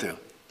he went through.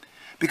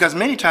 Because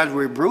many times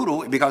we're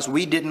brutal because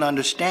we didn't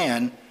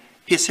understand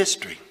his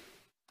history.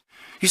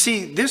 You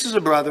see, this is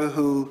a brother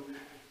who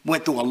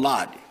went through a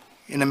lot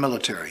in the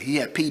military. He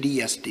had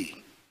PTSD.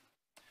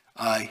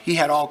 He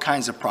had all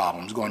kinds of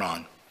problems going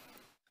on.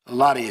 A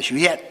lot of issues.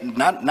 He had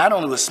not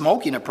only was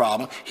smoking a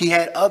problem, he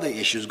had other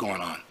issues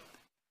going on.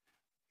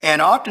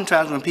 And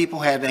oftentimes when people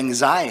have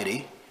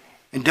anxiety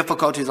and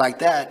difficulties like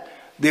that,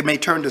 they may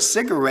turn to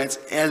cigarettes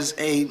as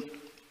a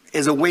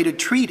way to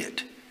treat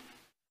it.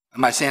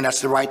 Am I saying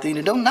that's the right thing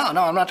to do? No,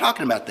 I'm not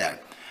talking about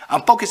that.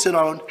 I'm focusing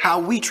on how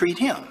we treat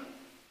him.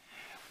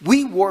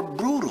 We were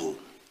brutal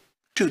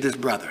to this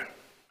brother.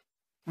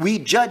 We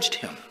judged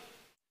him.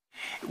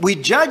 We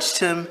judged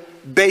him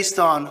based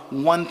on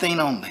one thing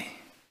only,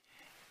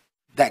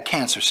 that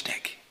cancer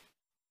stick,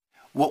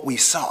 what we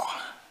saw.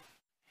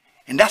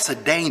 And that's a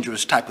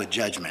dangerous type of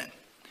judgment,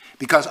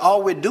 because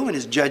all we're doing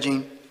is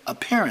judging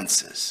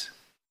appearances.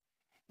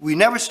 We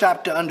never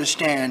stop to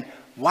understand,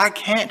 why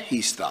can't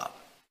he stop?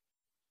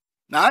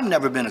 Now, I've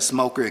never been a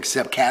smoker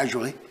except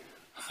casually,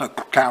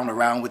 clown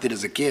around with it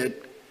as a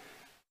kid,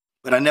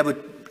 but I never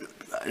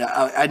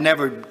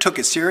took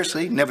it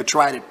seriously, never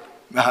tried it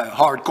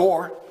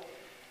hardcore.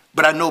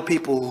 But I know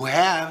people who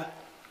have,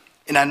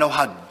 and I know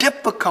how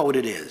difficult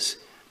it is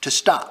to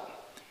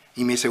stop.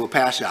 You may say, well,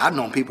 Pastor, I've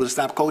known people to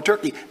stop cold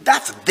turkey.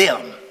 That's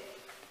them.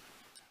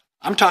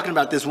 I'm talking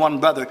about this one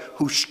brother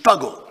who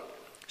struggled.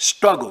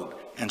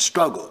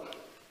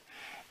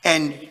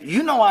 And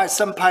you know why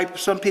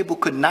some people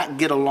could not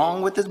get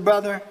along with this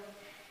brother?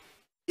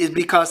 Is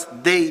because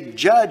they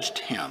judged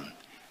him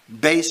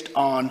based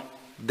on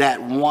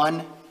that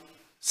one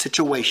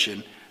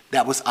situation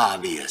that was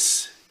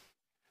obvious.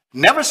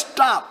 Never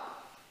stop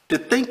to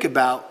think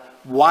about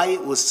why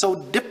it was so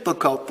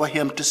difficult for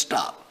him to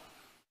stop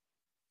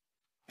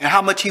and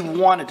how much he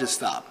wanted to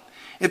stop.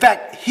 In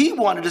fact, he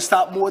wanted to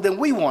stop more than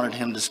we wanted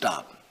him to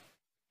stop.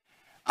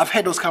 I've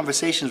had those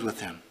conversations with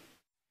him,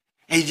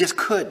 and he just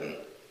couldn't.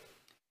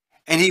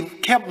 And he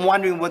kept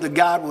wondering whether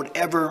God would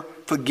ever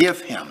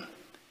forgive him.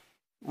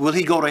 Will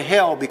he go to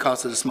hell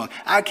because of the smoke?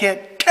 I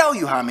can't tell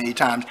you how many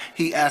times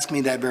he asked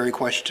me that very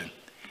question.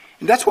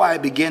 And that's why I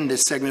begin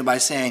this segment by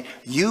saying,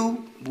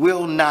 you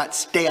will not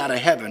stay out of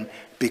heaven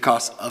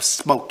because of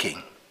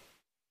smoking.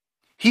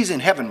 He's in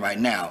heaven right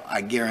now,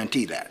 I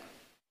guarantee that.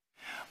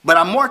 But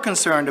I'm more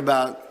concerned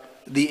about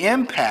the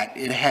impact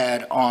it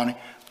had on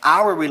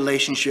our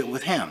relationship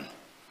with him.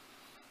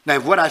 Now,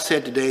 if what I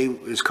said today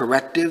is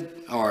corrective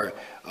or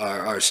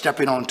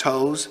stepping on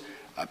toes,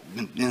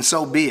 then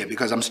so be it,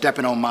 because I'm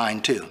stepping on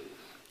mine too.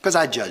 Because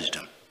I judged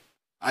him.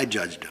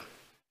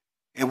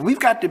 And we've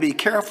got to be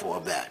careful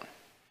of that,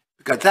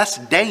 because that's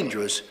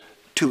dangerous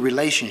to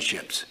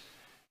relationships.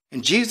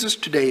 And Jesus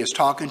today is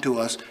talking to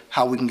us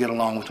how we can get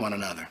along with one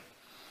another.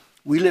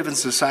 We live in a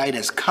society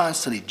that's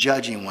constantly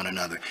judging one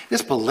another.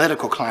 This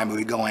political climate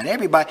we go in,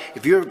 everybody,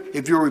 if you're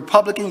a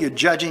Republican, you're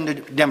judging the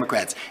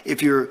Democrats.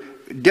 If you're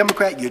a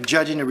Democrat, you're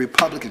judging the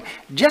Republicans.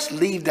 Just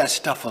leave that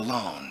stuff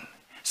alone.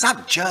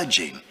 Stop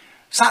judging.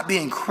 Stop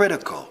being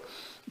critical.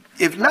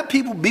 Let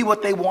people be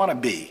what they want to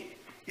be,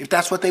 if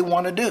that's what they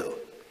want to do.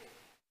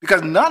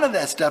 Because none of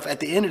that stuff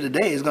at the end of the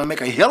day is going to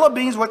make a hill of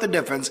beans worth of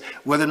difference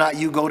whether or not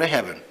you go to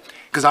heaven.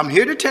 Because I'm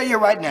here to tell you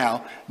right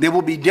now, there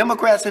will be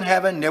Democrats in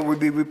heaven, there will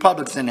be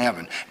Republicans in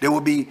heaven. There will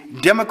be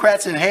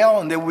Democrats in hell,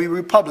 and there will be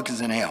Republicans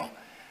in hell.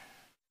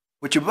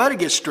 What you better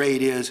get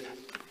straight is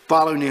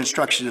following the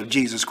instructions of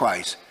Jesus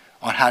Christ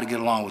on how to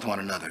get along with one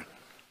another,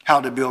 how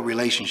to build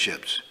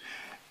relationships.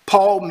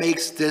 Paul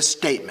makes this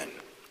statement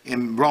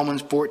in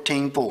Romans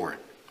 14:4.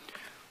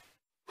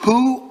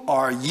 Who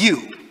are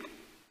you?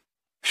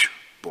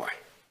 Boy.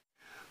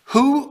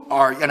 Who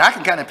are, and I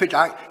can kind of picture,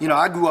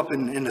 I grew up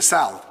in the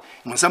South.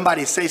 When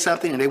somebody says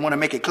something and they want to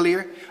make it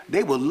clear,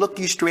 they will look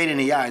you straight in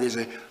the eye. They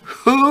say,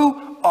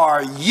 who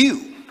are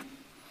you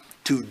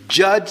to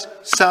judge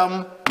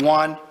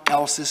someone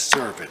else's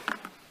servant?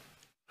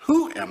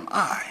 Who am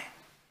I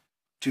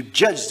to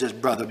judge this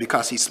brother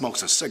because he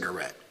smokes a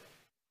cigarette?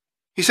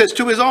 He says,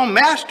 to his own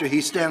master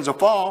he stands or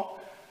fall.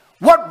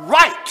 What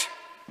right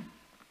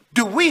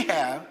do we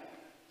have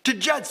to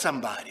judge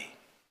somebody?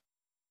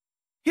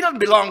 He doesn't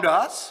belong to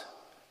us.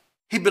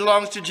 He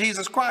belongs to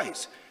Jesus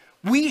Christ.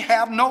 We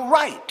have no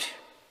right.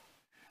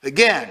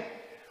 Again,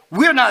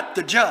 we're not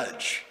the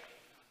judge.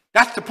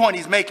 That's the point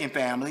he's making,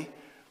 family.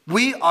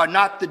 We are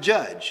not the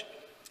judge.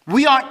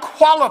 We aren't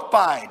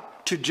qualified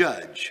to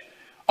judge.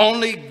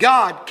 Only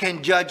God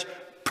can judge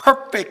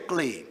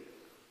perfectly.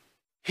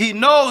 He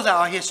knows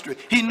our history.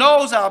 He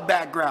knows our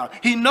background.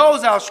 He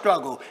knows our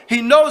struggle.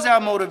 He knows our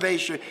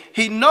motivation.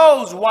 He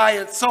knows why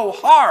it's so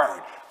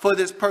hard for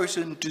this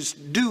person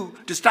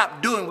to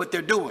stop doing what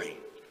they're doing.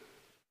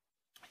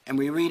 And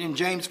we read in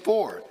James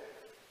 4,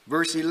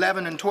 verse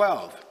 11 and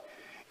 12.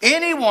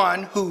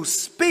 Anyone who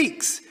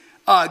speaks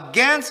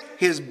against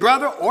his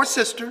brother or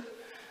sister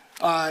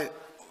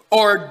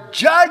or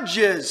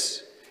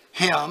judges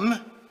him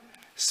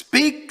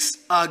speaks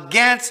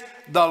against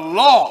the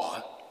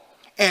law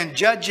and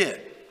judge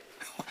it.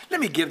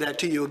 Let me give that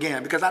to you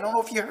again, because I don't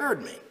know if you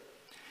heard me.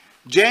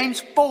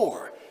 James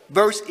 4,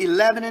 verse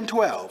 11 and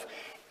 12.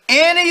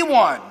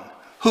 Anyone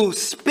who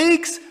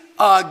speaks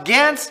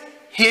against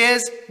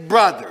his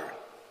brother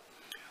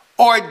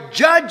or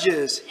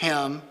judges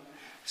him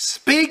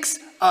speaks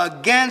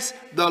against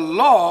the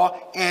law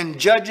and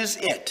judges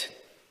it.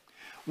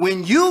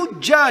 When you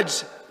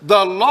judge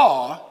the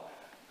law,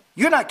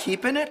 you're not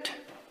keeping it,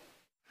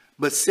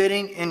 but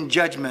sitting in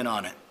judgment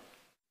on it.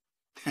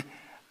 I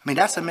mean,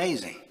 that's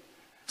amazing.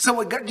 So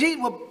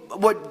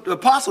what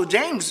Apostle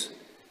James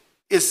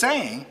is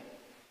saying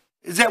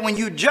is that when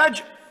you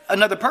judge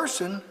another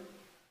person,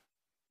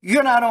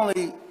 you're not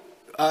only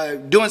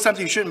doing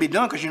something you shouldn't be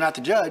doing because you're not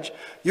the judge,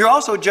 you're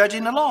also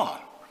judging the law.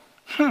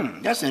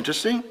 That's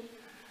interesting.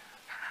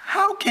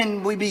 How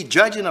can we be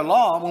judging the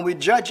law when we're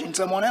judging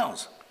someone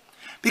else?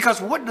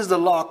 Because what does the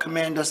law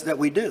command us that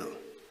we do?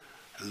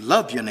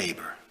 Love your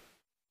neighbor.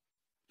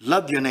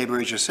 Love your neighbor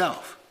as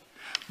yourself.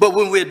 But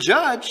when we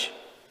judge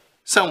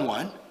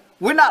someone,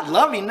 we're not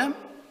loving them,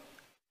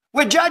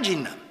 we're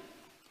judging them.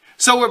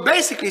 So we're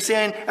basically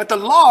saying that the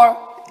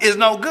law is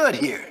no good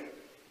here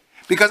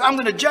because I'm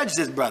going to judge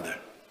this brother.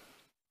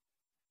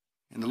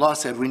 And the law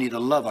said we need to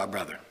love our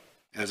brother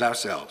as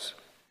ourselves.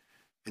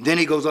 And then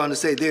he goes on to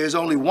say there is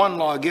only one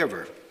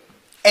lawgiver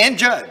and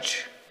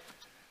judge,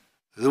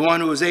 the one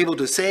who is able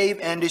to save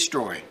and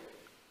destroy.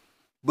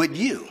 But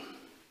you,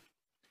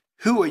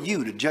 who are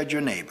you to judge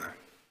your neighbor?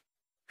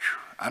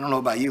 I don't know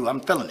about you, I'm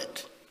feeling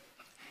it.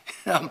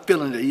 I'm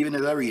feeling it even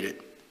as I read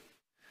it.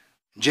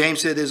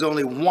 James said there's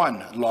only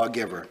one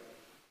lawgiver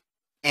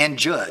and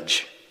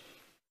judge.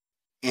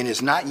 And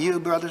it's not you,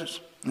 brothers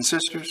and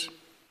sisters,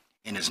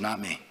 and it's not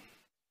me.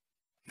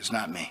 It's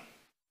not me.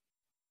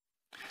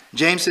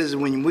 James says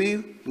when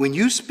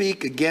you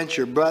speak against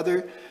your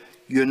brother,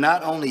 you're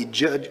not only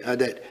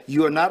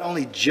you are not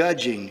only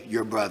judging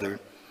your brother,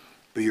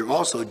 but you're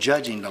also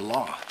judging the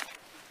law.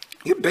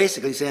 You're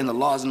basically saying the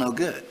law is no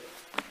good.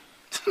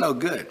 It's no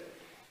good.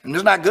 And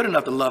it's not good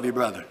enough to love your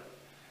brother.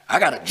 I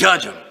got to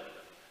judge him.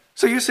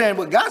 So you're saying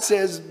what God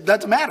says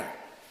doesn't matter.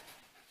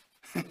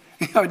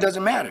 It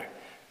doesn't matter.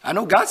 I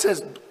know God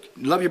says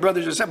love your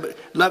brothers yourself, but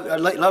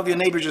love your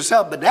neighbors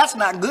yourself, but that's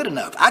not good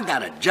enough. I got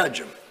to judge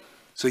them.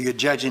 So you're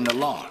judging the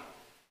law.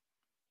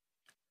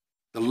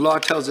 The law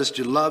tells us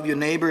to love your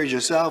neighbor as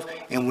yourself,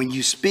 and when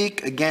you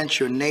speak against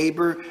your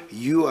neighbor,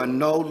 you are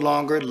no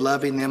longer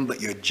loving them,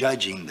 but you're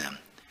judging them.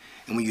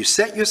 And when you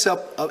set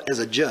yourself up as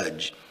a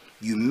judge,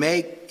 you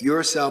make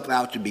yourself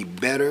out to be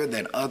better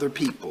than other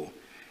people,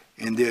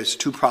 and there's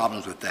two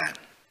problems with that.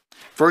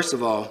 First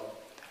of all,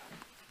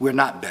 we're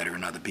not better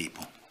than other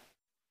people.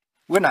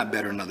 We're not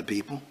better than other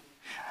people.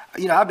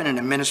 You know, I've been in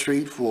the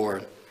ministry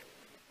for,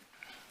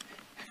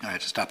 I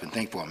have to stop and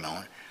think for a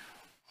moment,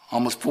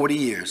 almost 40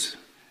 years.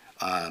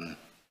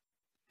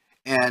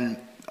 And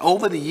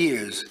over the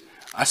years,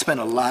 I spent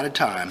a lot of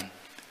time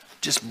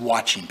just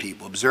watching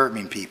people,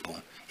 observing people,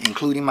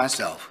 including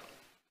myself.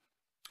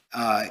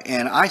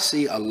 And I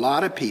see a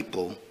lot of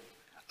people,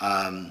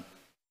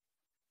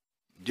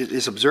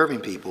 just observing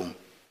people.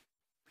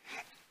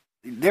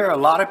 There are a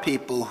lot of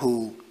people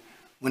who,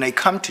 when they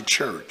come to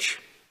church,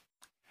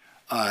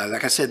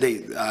 like I said,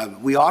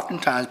 we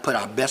oftentimes put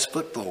our best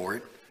foot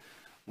forward,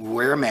 we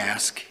wear a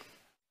mask,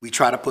 we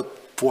try to put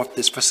forth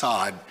this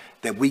facade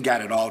that we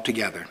got it all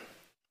together.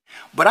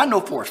 But I know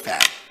for a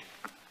fact,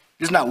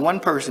 there's not one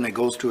person that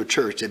goes to a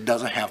church that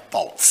doesn't have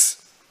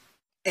faults.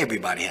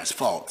 Everybody has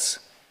faults.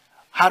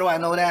 How do I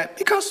know that?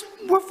 Because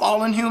we're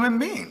fallen human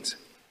beings.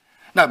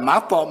 Now,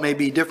 my fault may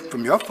be different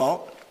from your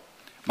fault.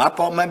 My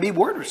fault might be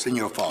worse than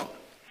your fault.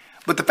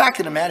 But the fact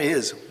of the matter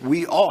is,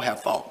 we all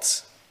have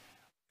faults.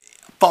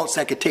 Faults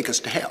that could take us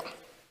to hell.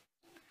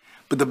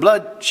 But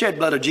the shed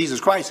blood of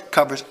Jesus Christ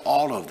covers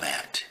all of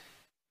that.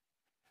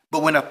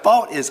 But when a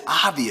fault is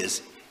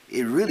obvious,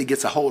 it really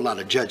gets a whole lot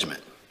of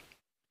judgment.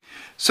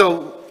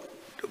 So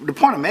the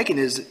point I'm making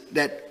is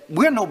that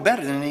we're no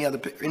better than any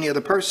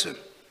other person.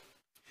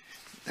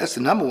 That's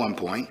the number one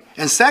point.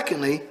 And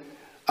secondly,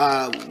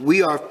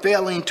 we are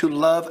failing to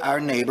love our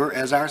neighbor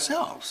as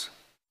ourselves.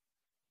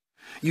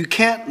 You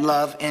can't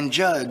love and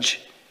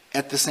judge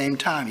at the same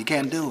time. You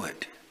can't do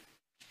it.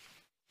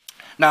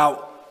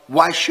 Now,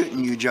 why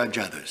shouldn't you judge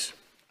others?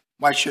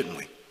 Why shouldn't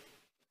we?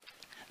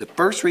 The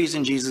first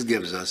reason Jesus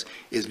gives us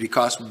is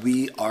because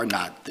we are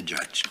not the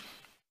judge.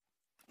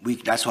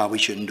 That's why we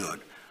shouldn't do it.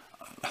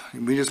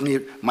 We just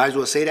might as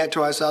well say that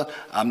to ourselves.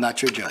 I'm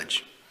not your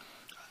judge.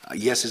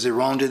 Yes, is it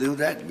wrong to do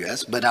that?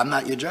 Yes, but I'm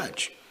not your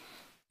judge.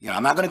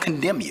 I'm not going to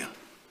condemn you.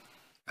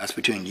 That's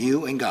between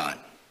you and God.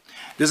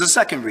 There's a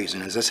second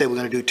reason. As I said, we're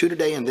going to do 2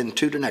 today and then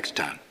 2 the next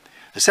time.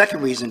 The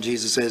second reason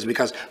Jesus says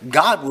because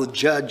God will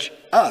judge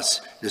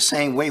us the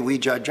same way we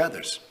judge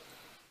others.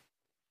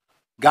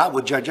 God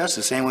will judge us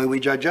the same way we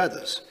judge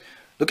others.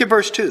 Look at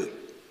verse 2.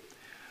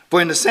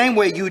 For in the same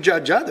way you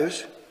judge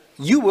others,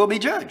 you will be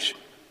judged.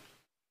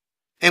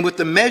 And with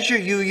the measure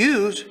you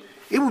use,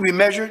 it will be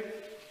measured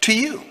to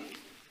you.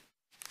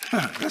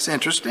 That's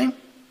interesting.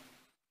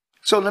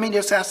 So let me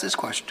just ask this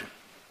question.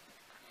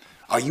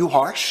 Are you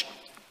harsh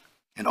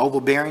and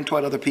overbearing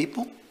toward other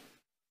people?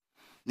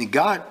 Then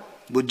God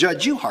will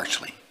judge you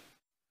harshly.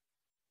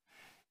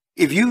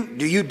 Do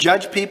you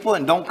judge people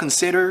and don't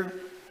consider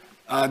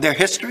their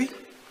history?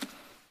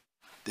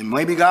 Then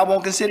maybe God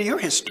won't consider your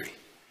history.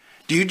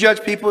 Do you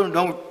judge people and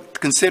don't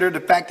consider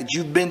the fact that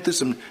you've been through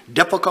some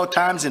difficult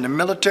times in the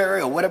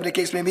military or whatever the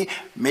case may be,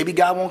 maybe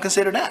God won't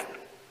consider that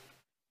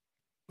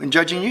when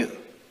judging you.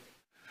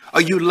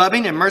 Are you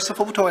loving and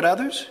merciful toward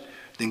others?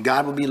 Then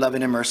God will be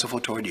loving and merciful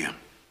toward you.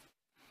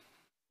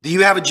 Do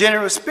you have a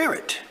generous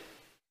spirit?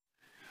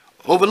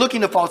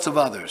 Overlooking the faults of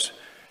others.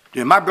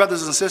 Then my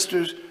brothers and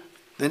sisters,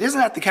 then isn't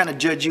that the kind of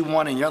judge you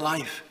want in your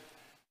life?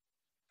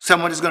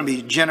 Someone who's going to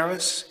be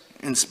generous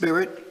in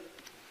spirit,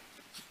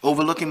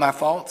 overlooking my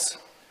faults.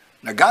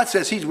 Now God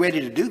says he's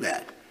ready to do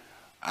that.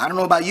 I don't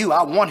know about you,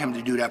 I want him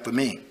to do that for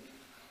me.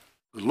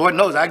 The Lord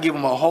knows I give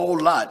him a whole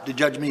lot to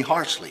judge me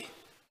harshly.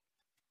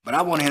 But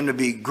I want him to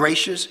be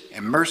gracious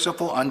and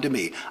merciful unto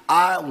me.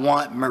 I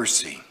want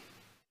mercy.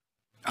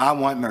 I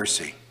want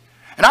mercy.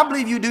 And I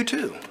believe you do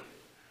too.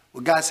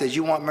 Well, God says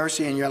you want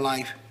mercy in your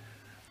life,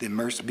 then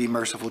be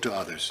merciful to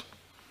others.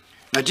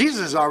 Now,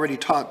 Jesus has already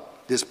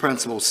taught this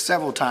principle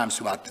several times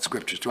throughout the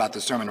scriptures, throughout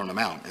the Sermon on the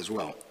Mount as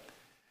well.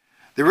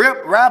 The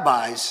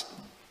rabbis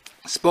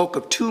spoke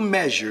of two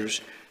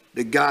measures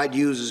that God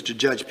uses to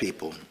judge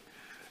people: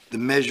 the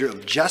measure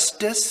of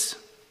justice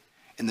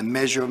and the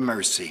measure of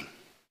mercy.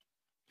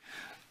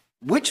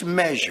 Which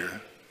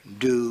measure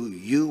do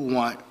you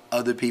want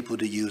other people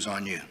to use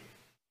on you?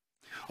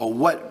 Or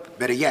what,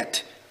 better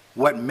yet,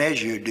 what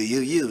measure do you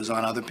use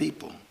on other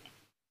people?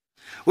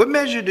 What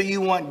measure do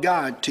you want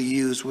God to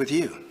use with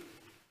you?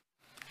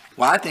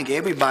 Well, I think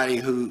everybody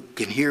who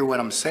can hear what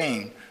I'm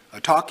saying or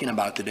talking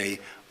about today,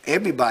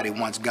 everybody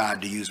wants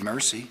God to use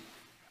mercy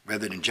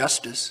rather than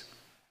justice.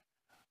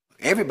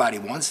 Everybody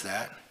wants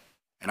that.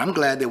 And I'm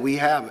glad that we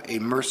have a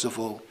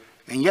merciful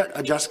and yet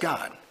a just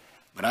God.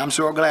 But I'm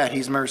so glad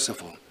he's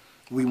merciful.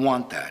 We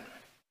want that.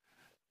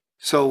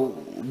 So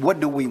what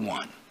do we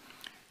want?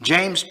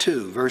 James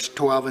 2, verse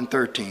 12 and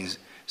 13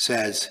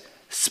 says,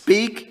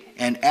 "Speak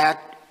and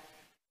act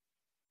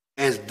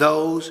as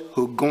those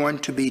who are going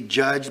to be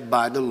judged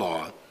by the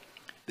law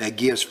that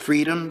gives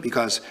freedom,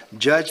 because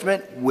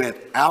judgment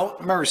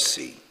without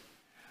mercy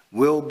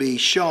will be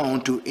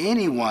shown to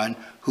anyone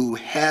who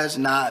has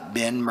not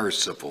been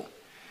merciful."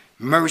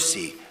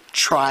 Mercy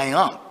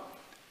triumph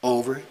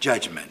over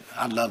judgment.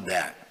 I love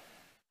that.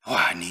 Oh,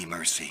 I need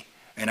mercy.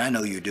 And I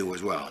know you do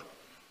as well.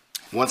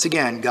 Once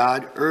again,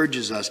 God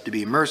urges us to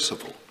be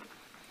merciful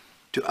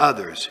to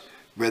others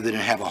rather than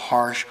have a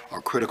harsh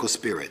or critical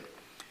spirit.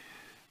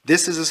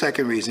 This is the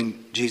second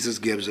reason Jesus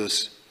gives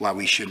us why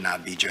we should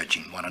not be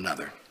judging one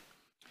another,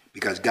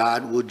 because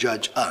God will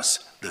judge us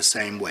the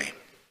same way.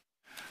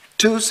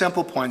 Two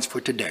simple points for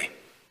today.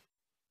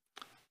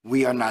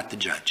 We are not the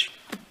judge.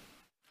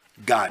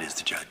 God is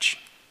the judge.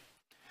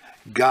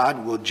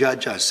 God will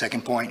judge us.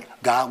 Second point,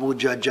 God will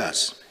judge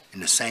us in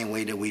the same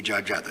way that we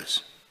judge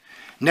others.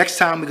 Next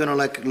time, we're going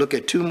to look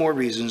at two more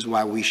reasons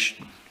why we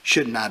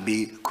should not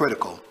be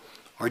critical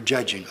or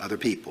judging other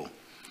people.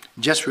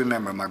 Just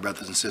remember, my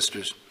brothers and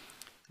sisters,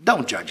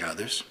 don't judge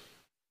others.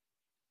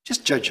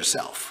 Just judge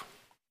yourself.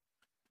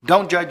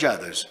 Don't judge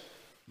others.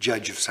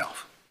 Judge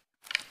yourself.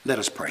 Let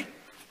us pray.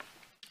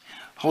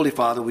 Holy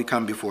Father, we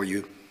come before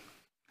you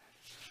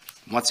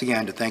once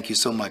again to thank you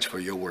so much for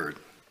your word.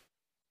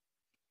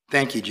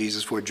 Thank you,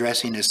 Jesus, for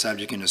addressing this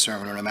subject in the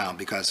Sermon on the Mount,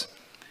 because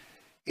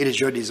it is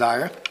your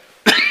desire,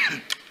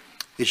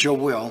 it's your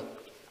will,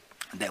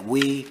 that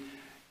we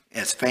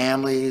as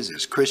families,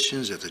 as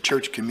Christians, as a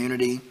church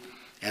community,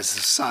 as a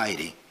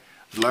society,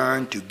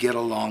 learn to get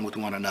along with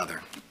one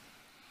another.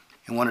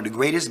 And one of the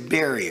greatest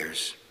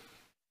barriers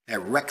that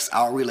wrecks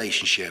our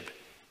relationship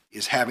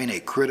is having a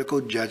critical,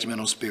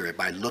 judgmental spirit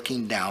by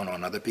looking down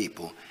on other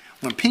people.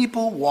 When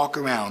people walk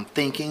around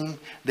thinking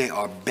they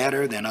are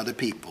better than other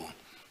people,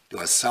 to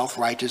a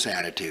self-righteous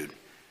attitude,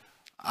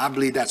 I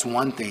believe that's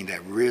one thing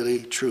that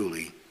really,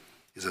 truly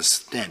is a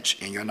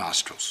stench in your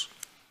nostrils.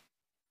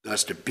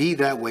 Thus, to be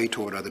that way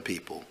toward other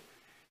people.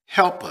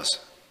 Help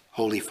us,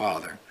 Holy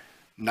Father,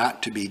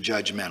 not to be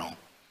judgmental,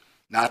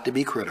 not to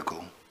be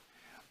critical,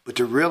 but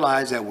to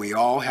realize that we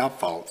all have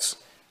faults,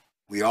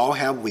 we all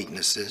have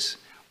weaknesses,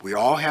 we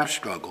all have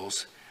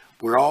struggles,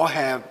 we all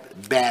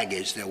have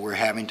baggage that we're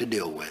having to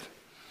deal with.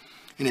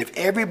 And if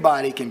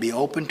everybody can be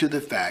open to the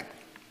fact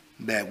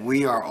that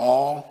we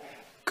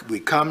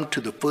come to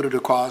the foot of the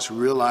cross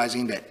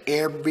realizing that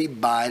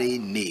everybody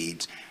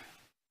needs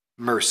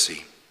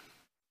mercy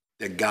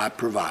that God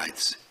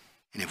provides.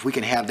 And if we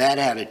can have that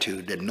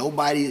attitude that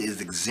nobody is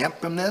exempt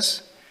from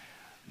this,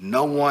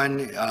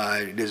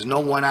 there's no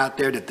one out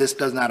there that this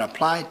does not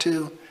apply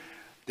to,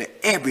 that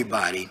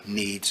everybody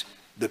needs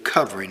the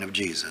covering of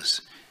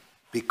Jesus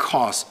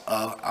because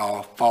of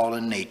our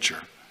fallen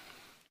nature.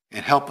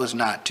 And help us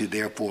not to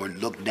therefore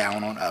look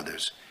down on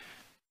others,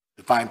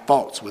 to find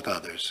faults with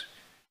others,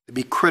 to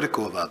be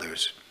critical of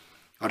others,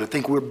 or to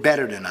think we're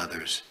better than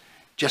others.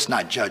 Just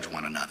not judge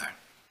one another.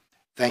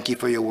 Thank you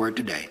for your word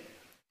today.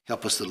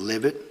 Help us to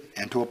live it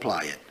and to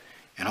apply it.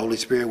 And Holy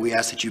Spirit, we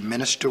ask that you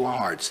minister to our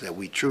hearts, that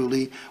we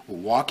truly will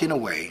walk in a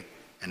way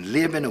and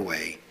live in a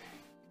way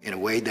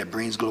that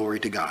brings glory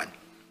to God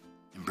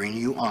and bring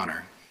you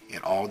honor in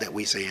all that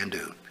we say and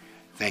do.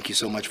 Thank you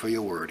so much for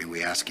your word, and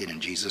we ask it in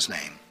Jesus'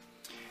 name.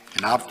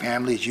 and our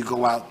family as you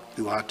go out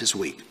throughout this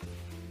week.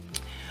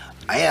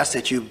 I ask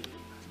that you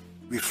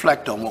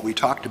reflect on what we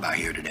talked about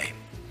here today.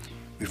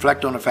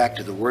 Reflect on the fact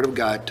that the Word of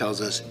God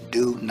tells us,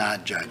 do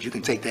not judge. You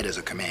can take that as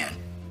a command.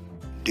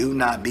 Do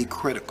not be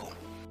critical.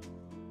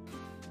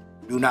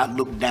 Do not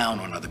look down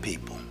on other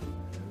people.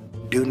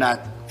 Do not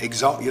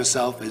exalt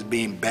yourself as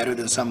being better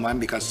than someone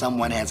because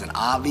someone has an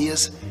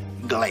obvious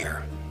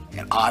glare,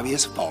 an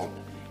obvious fault,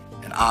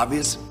 an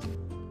obvious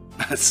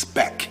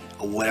speck,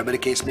 or whatever the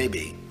case may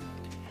be.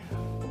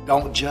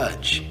 Don't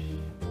judge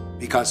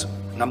because,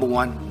 number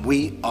one,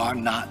 we are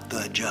not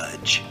the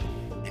judge.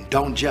 And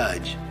don't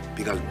judge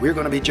because we're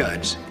going to be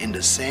judged in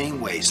the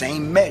same way,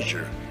 same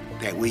measure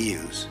that we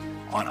use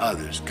on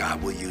others.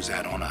 God will use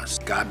that on us.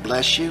 God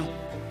bless you.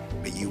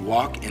 May you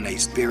walk in a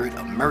spirit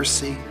of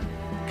mercy,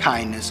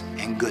 kindness,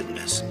 and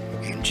goodness.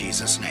 In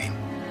Jesus' name,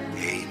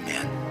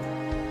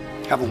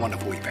 amen. Have a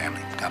wonderful week,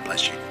 family. God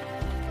bless you.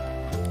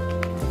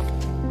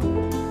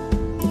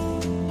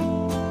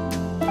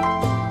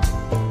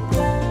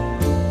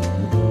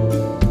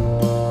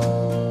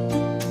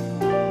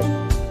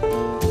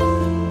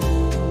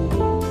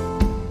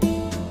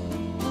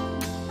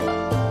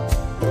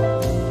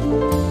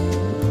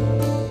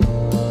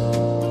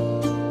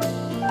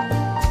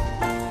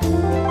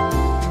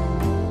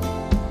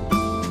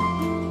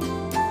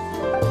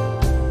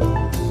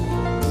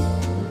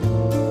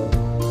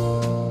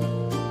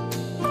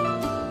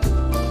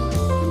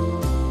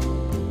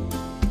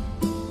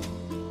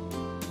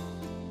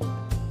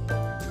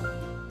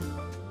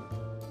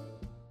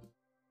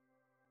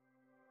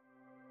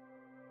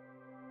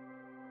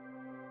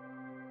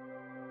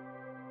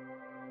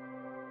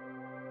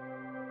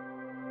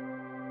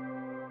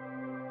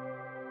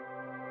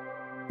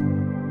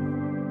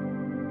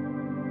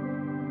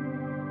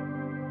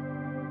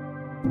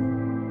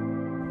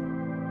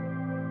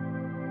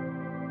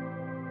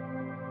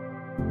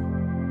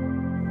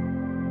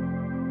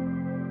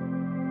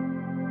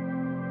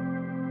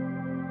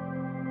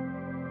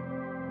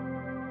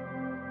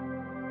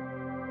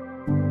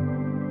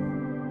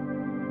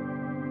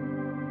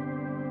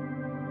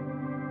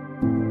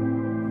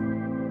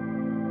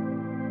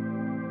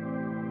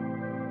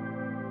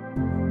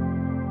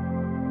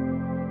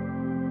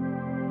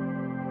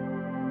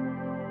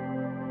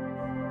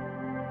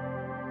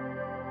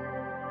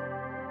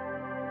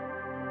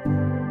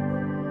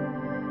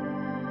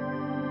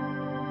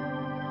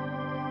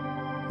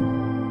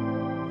 you.